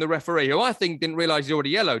yellow from the referee, who I think didn't realize he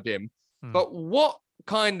already yellowed him. But what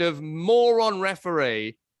kind of moron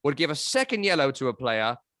referee would give a second yellow to a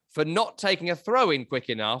player for not taking a throw in quick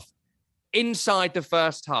enough inside the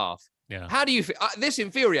first half? Yeah. How do you feel? This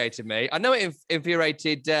infuriated me. I know it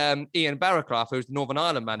infuriated Ian Barraclough, who's the Northern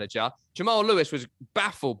Ireland manager. Jamal Lewis was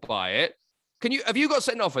baffled by it. Have you got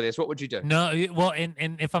sent off for this? What would you do? No, well, and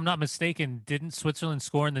if I'm not mistaken, didn't Switzerland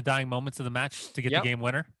score in the dying moments of the match to get the game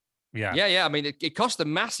winner? Yeah. I mean, it cost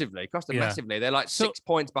them massively. They're like 6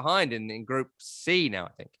 points behind in Group C now, I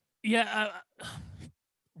think. Yeah.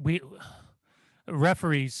 We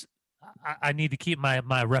referees, I need to keep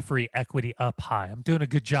my referee equity up high. I'm doing a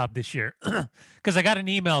good job this year because I got an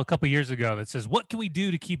email a couple years ago that says, "What can we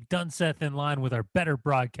do to keep Dunseth in line with our better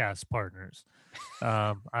broadcast partners?"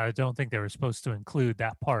 I don't think they were supposed to include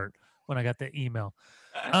that part when I got the email.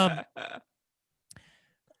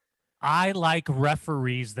 I like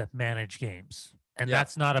referees that manage games, and Yeah.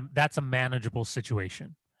 that's a manageable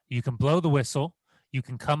situation. You can blow the whistle, you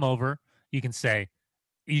can come over, you can say,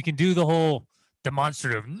 you can do the whole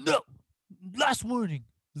demonstrative, no, last warning,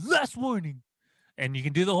 and you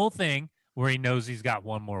can do the whole thing where he knows he's got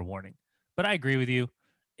one more warning. But I agree with you.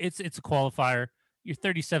 It's a qualifier. You're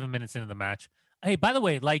 37 minutes into the match. Hey, by the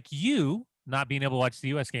way, like you not being able to watch the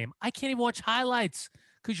U.S. game, I can't even watch highlights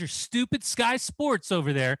because you're stupid Sky Sports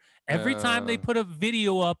over there. Every time they put a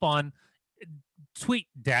video up on Tweet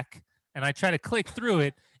Deck and I try to click through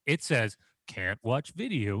it, it says can't watch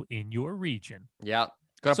video in your region. Yeah.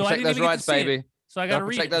 Got to So I protect didn't those even get rights, to see it. baby. So I got to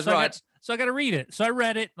read protect it. those So rights. I got to read it. So I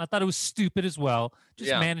read it, and I thought it was stupid as well. Just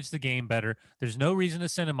Yeah. manage the game better. There's no reason to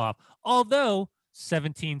send him off. Although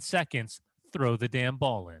 17 seconds, throw the damn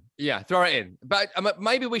ball in. Yeah, throw it in. But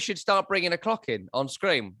maybe we should start bringing a clock in on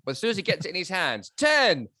screen. But as soon as he gets it in his hands,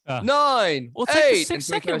 10, 9, Well, it's 8, like the and 6 so he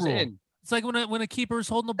second throws it rule. in. It's like when a keeper is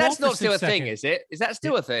holding the ball. That's for not still a 6 thing, seconds. is it? Is that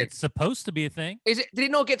still a thing? It's supposed to be a thing. Is it? Did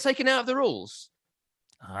it not get taken out of the rules?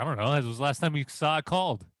 I don't know. It was the last time you saw it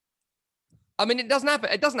called. I mean, it doesn't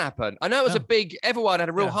happen. It doesn't happen. I know it was No. a big. Everyone had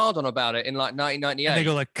a real Yeah. hard on about it in like 1998. And they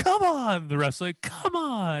go like, "Come on!" The ref's like, "Come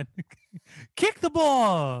on, kick the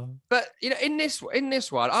ball." But in this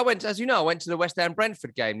one, I went to the West Ham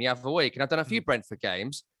Brentford game the other week, and I've done a few Brentford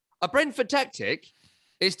games. A Brentford tactic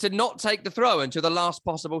is to not take the throw until the last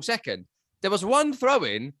possible second. There was one throw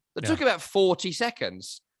in that took about 40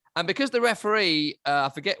 seconds, and because the referee, I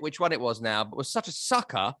forget which one it was now, but was such a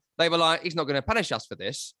sucker, they were like, "He's not going to punish us for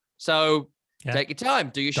this, so take your time,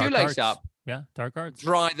 do your Dark shoelace arts. up, Yeah, dark arts.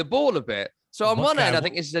 dry the ball a bit." So on What one hand, guy I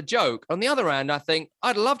think this is a joke. On the other hand, I think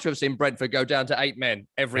I'd love to have seen Brentford go down to 8 men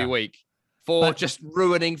every Yeah. week for But- just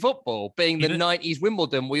ruining football, being the You know- 90s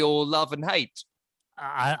Wimbledon we all love and hate.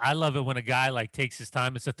 I love it when a guy like takes his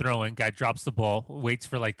time. It's a throw in. Guy drops the ball, waits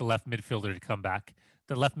for like the left midfielder to come back.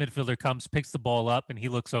 The left midfielder comes, picks the ball up, and he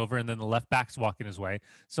looks over, and then the left back's walking his way,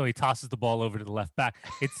 so he tosses the ball over to the left back.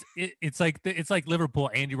 It's like Liverpool.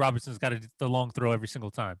 Andy Robertson's got the long throw every single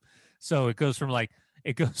time, so it goes from like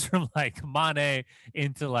Mane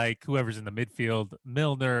into like whoever's in the midfield,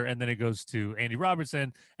 Milner, and then it goes to Andy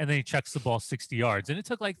Robertson, and then he chucks the ball 60 yards, and it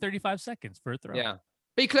took like 35 seconds for a throw. Yeah.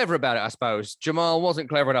 Be clever about it, I suppose. Jamal wasn't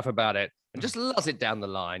clever enough about it. And just luzz it down the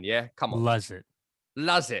line, yeah? Come on. Luzz it.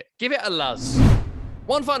 Luzz it. Give it a luzz.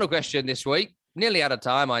 One final question this week. Nearly out of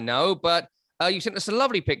time, I know, but you sent us some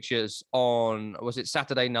lovely pictures on, was it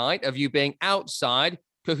Saturday night, of you being outside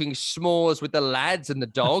cooking s'mores with the lads and the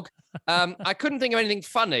dog. I couldn't think of anything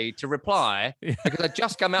funny to reply because I'd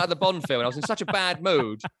just come out of the Bond film and I was in such a bad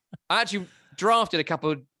mood. I actually drafted a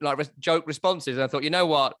couple of joke responses and I thought, you know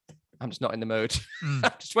what? I'm just not in the mood.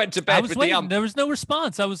 I just went to bed I was with waiting. the There was no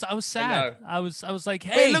response. I was sad. I was like,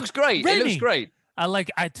 But hey, it looks great. Rennie. It looks great.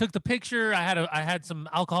 I took the picture. I had some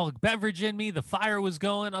alcoholic beverage in me. The fire was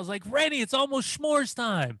going. I was like, Rennie, it's almost s'mores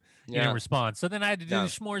time. You didn't respond. So then I had to do the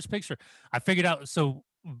s'mores picture. I figured out. So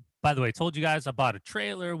by the way, I told you guys I bought a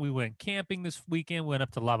trailer. We went camping this weekend. Went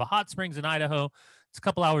up to Lava Hot Springs in Idaho. It's a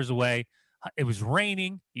couple hours away. It was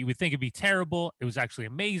raining. You would think it'd be terrible. It was actually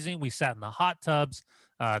amazing. We sat in the hot tubs,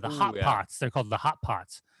 hot pots. They're called the hot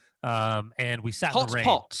pots. And we sat in the rain.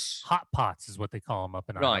 Pots. Hot pots is what they call them up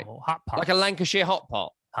in Idaho. Hot pots. Like a Lancashire hot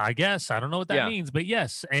pot. I guess. I don't know what that means, but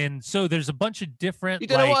yes. And so there's a bunch of different. You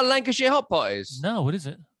don't know what a Lancashire hot pot is? No, what is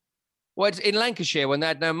it? Well, it's in Lancashire, when they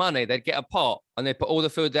had no money, they'd get a pot and they'd put all the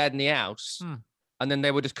food they had in the house and then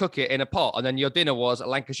they would just cook it in a pot. And then your dinner was a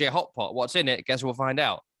Lancashire hot pot. What's in it? Guess we'll find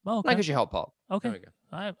out. Oh, okay. Lancashire hot pot. Okay. There we go.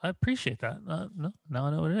 I appreciate that. No, now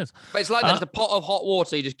I know what it is. But it's like that's a pot of hot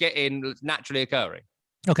water you just get in that's naturally occurring.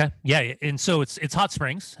 Okay. Yeah. And so it's hot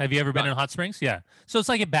springs. Have you ever been in hot springs? Yeah. So it's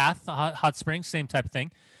like a bath, hot springs, same type of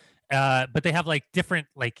thing. But they have like different,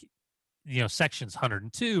 sections,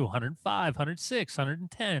 102, 105, 106,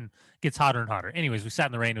 110. Gets hotter and hotter. Anyways, we sat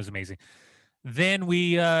in the rain. It was amazing. Then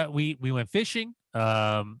we went fishing.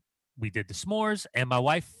 We did the s'mores, and my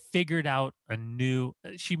wife figured out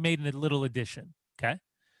she made a little addition.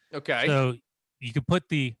 Okay. So you could put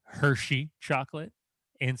the Hershey chocolate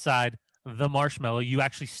inside the marshmallow. You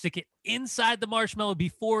actually stick it inside the marshmallow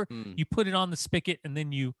before you put it on the spigot, and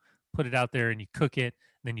then you put it out there and you cook it.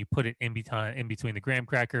 And then you put it in between the graham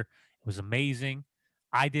cracker. It was amazing.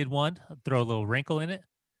 I did one. Throw a little wrinkle in it.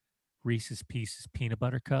 Reese's Pieces peanut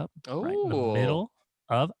butter cup right in the middle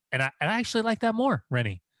of, and I actually like that more,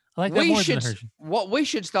 Rennie. I like that more than the Hershey. We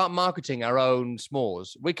should start marketing our own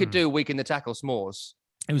s'mores. We could do Week in the Tackle s'mores.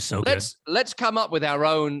 It was so good. Let's come up with our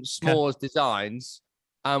own s'mores designs,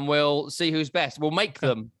 and we'll see who's best. We'll make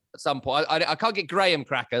them at some point. I can't get graham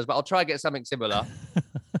crackers, but I'll try and get something similar.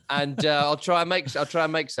 and I'll try and make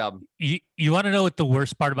some. You want to know what the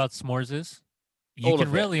worst part about s'mores is? You All can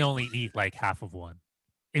of it. really only eat like half of one.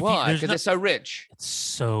 Why? Because it's so rich.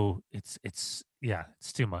 It's too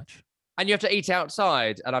much. And you have to eat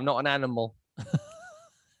outside, and I'm not an animal.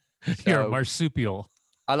 You're a So- marsupial.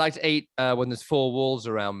 I like to eat when there's four walls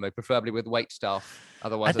around me, preferably with weight stuff.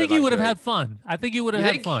 Otherwise, I think don't you like would have to had fun. I think you would have You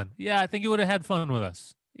had think? fun. Yeah, I think you would have had fun with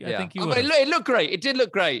us. I think you I would. mean, it looked great. It did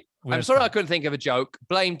look great. I'm Where's sorry I fun? couldn't think of a joke.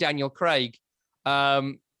 Blame Daniel Craig.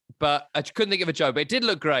 But I couldn't think of a joke. But it did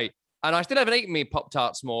look great. And I still haven't eaten me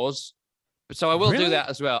Pop-Tart s'mores. So I will Really? do that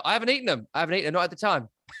as well. I haven't eaten them. Not at the time.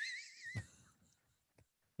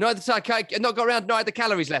 Not at the time. Not got around. Not had the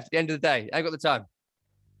calories left at the end of the day. I ain't got the time.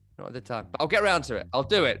 Not at the time. But I'll get around to it. I'll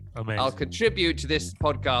do it. Amazing. I'll contribute to this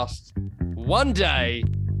podcast one day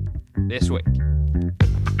this week.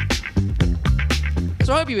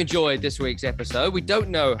 So I hope you enjoyed this week's episode. We don't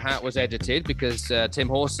know how it was edited because Tim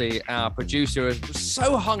Horsey, our producer, was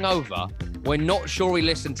so hungover. We're not sure he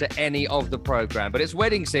listened to any of the program, but it's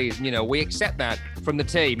wedding season. You know, we accept that from the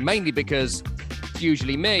team, mainly because it's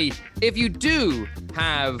usually me. If you do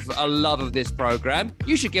have a love of this program,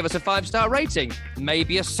 you should give us a 5-star rating,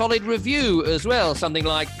 maybe a solid review as well. Something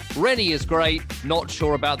like, Rennie is great, not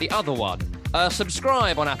sure about the other one.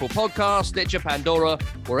 Subscribe on Apple Podcasts, Stitcher, Pandora,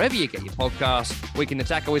 wherever you get your podcasts. Weekend the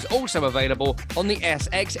Taco is also available on the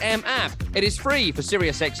SXM app. It is free for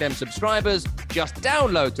SiriusXM subscribers. Just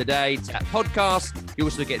download today, tap podcasts. You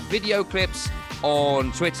also get video clips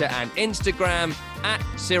on Twitter and Instagram at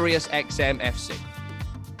SiriusXMFC.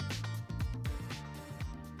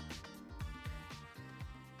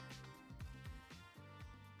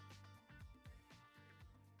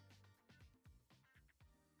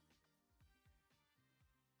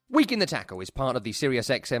 Week in the Tackle is part of the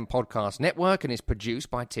SiriusXM podcast network and is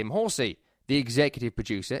produced by Tim Horsey. The executive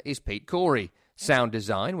producer is Pete Corey. Sound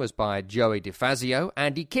design was by Joey DeFazio.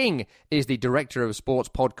 Andy King is the director of sports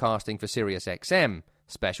podcasting for SiriusXM.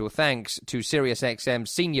 Special thanks to SiriusXM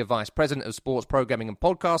Senior Vice President of Sports Programming and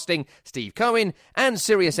Podcasting, Steve Cohen, and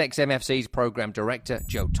SiriusXM FC's Program Director,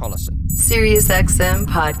 Joe Tollison. SiriusXM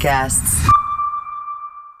Podcasts.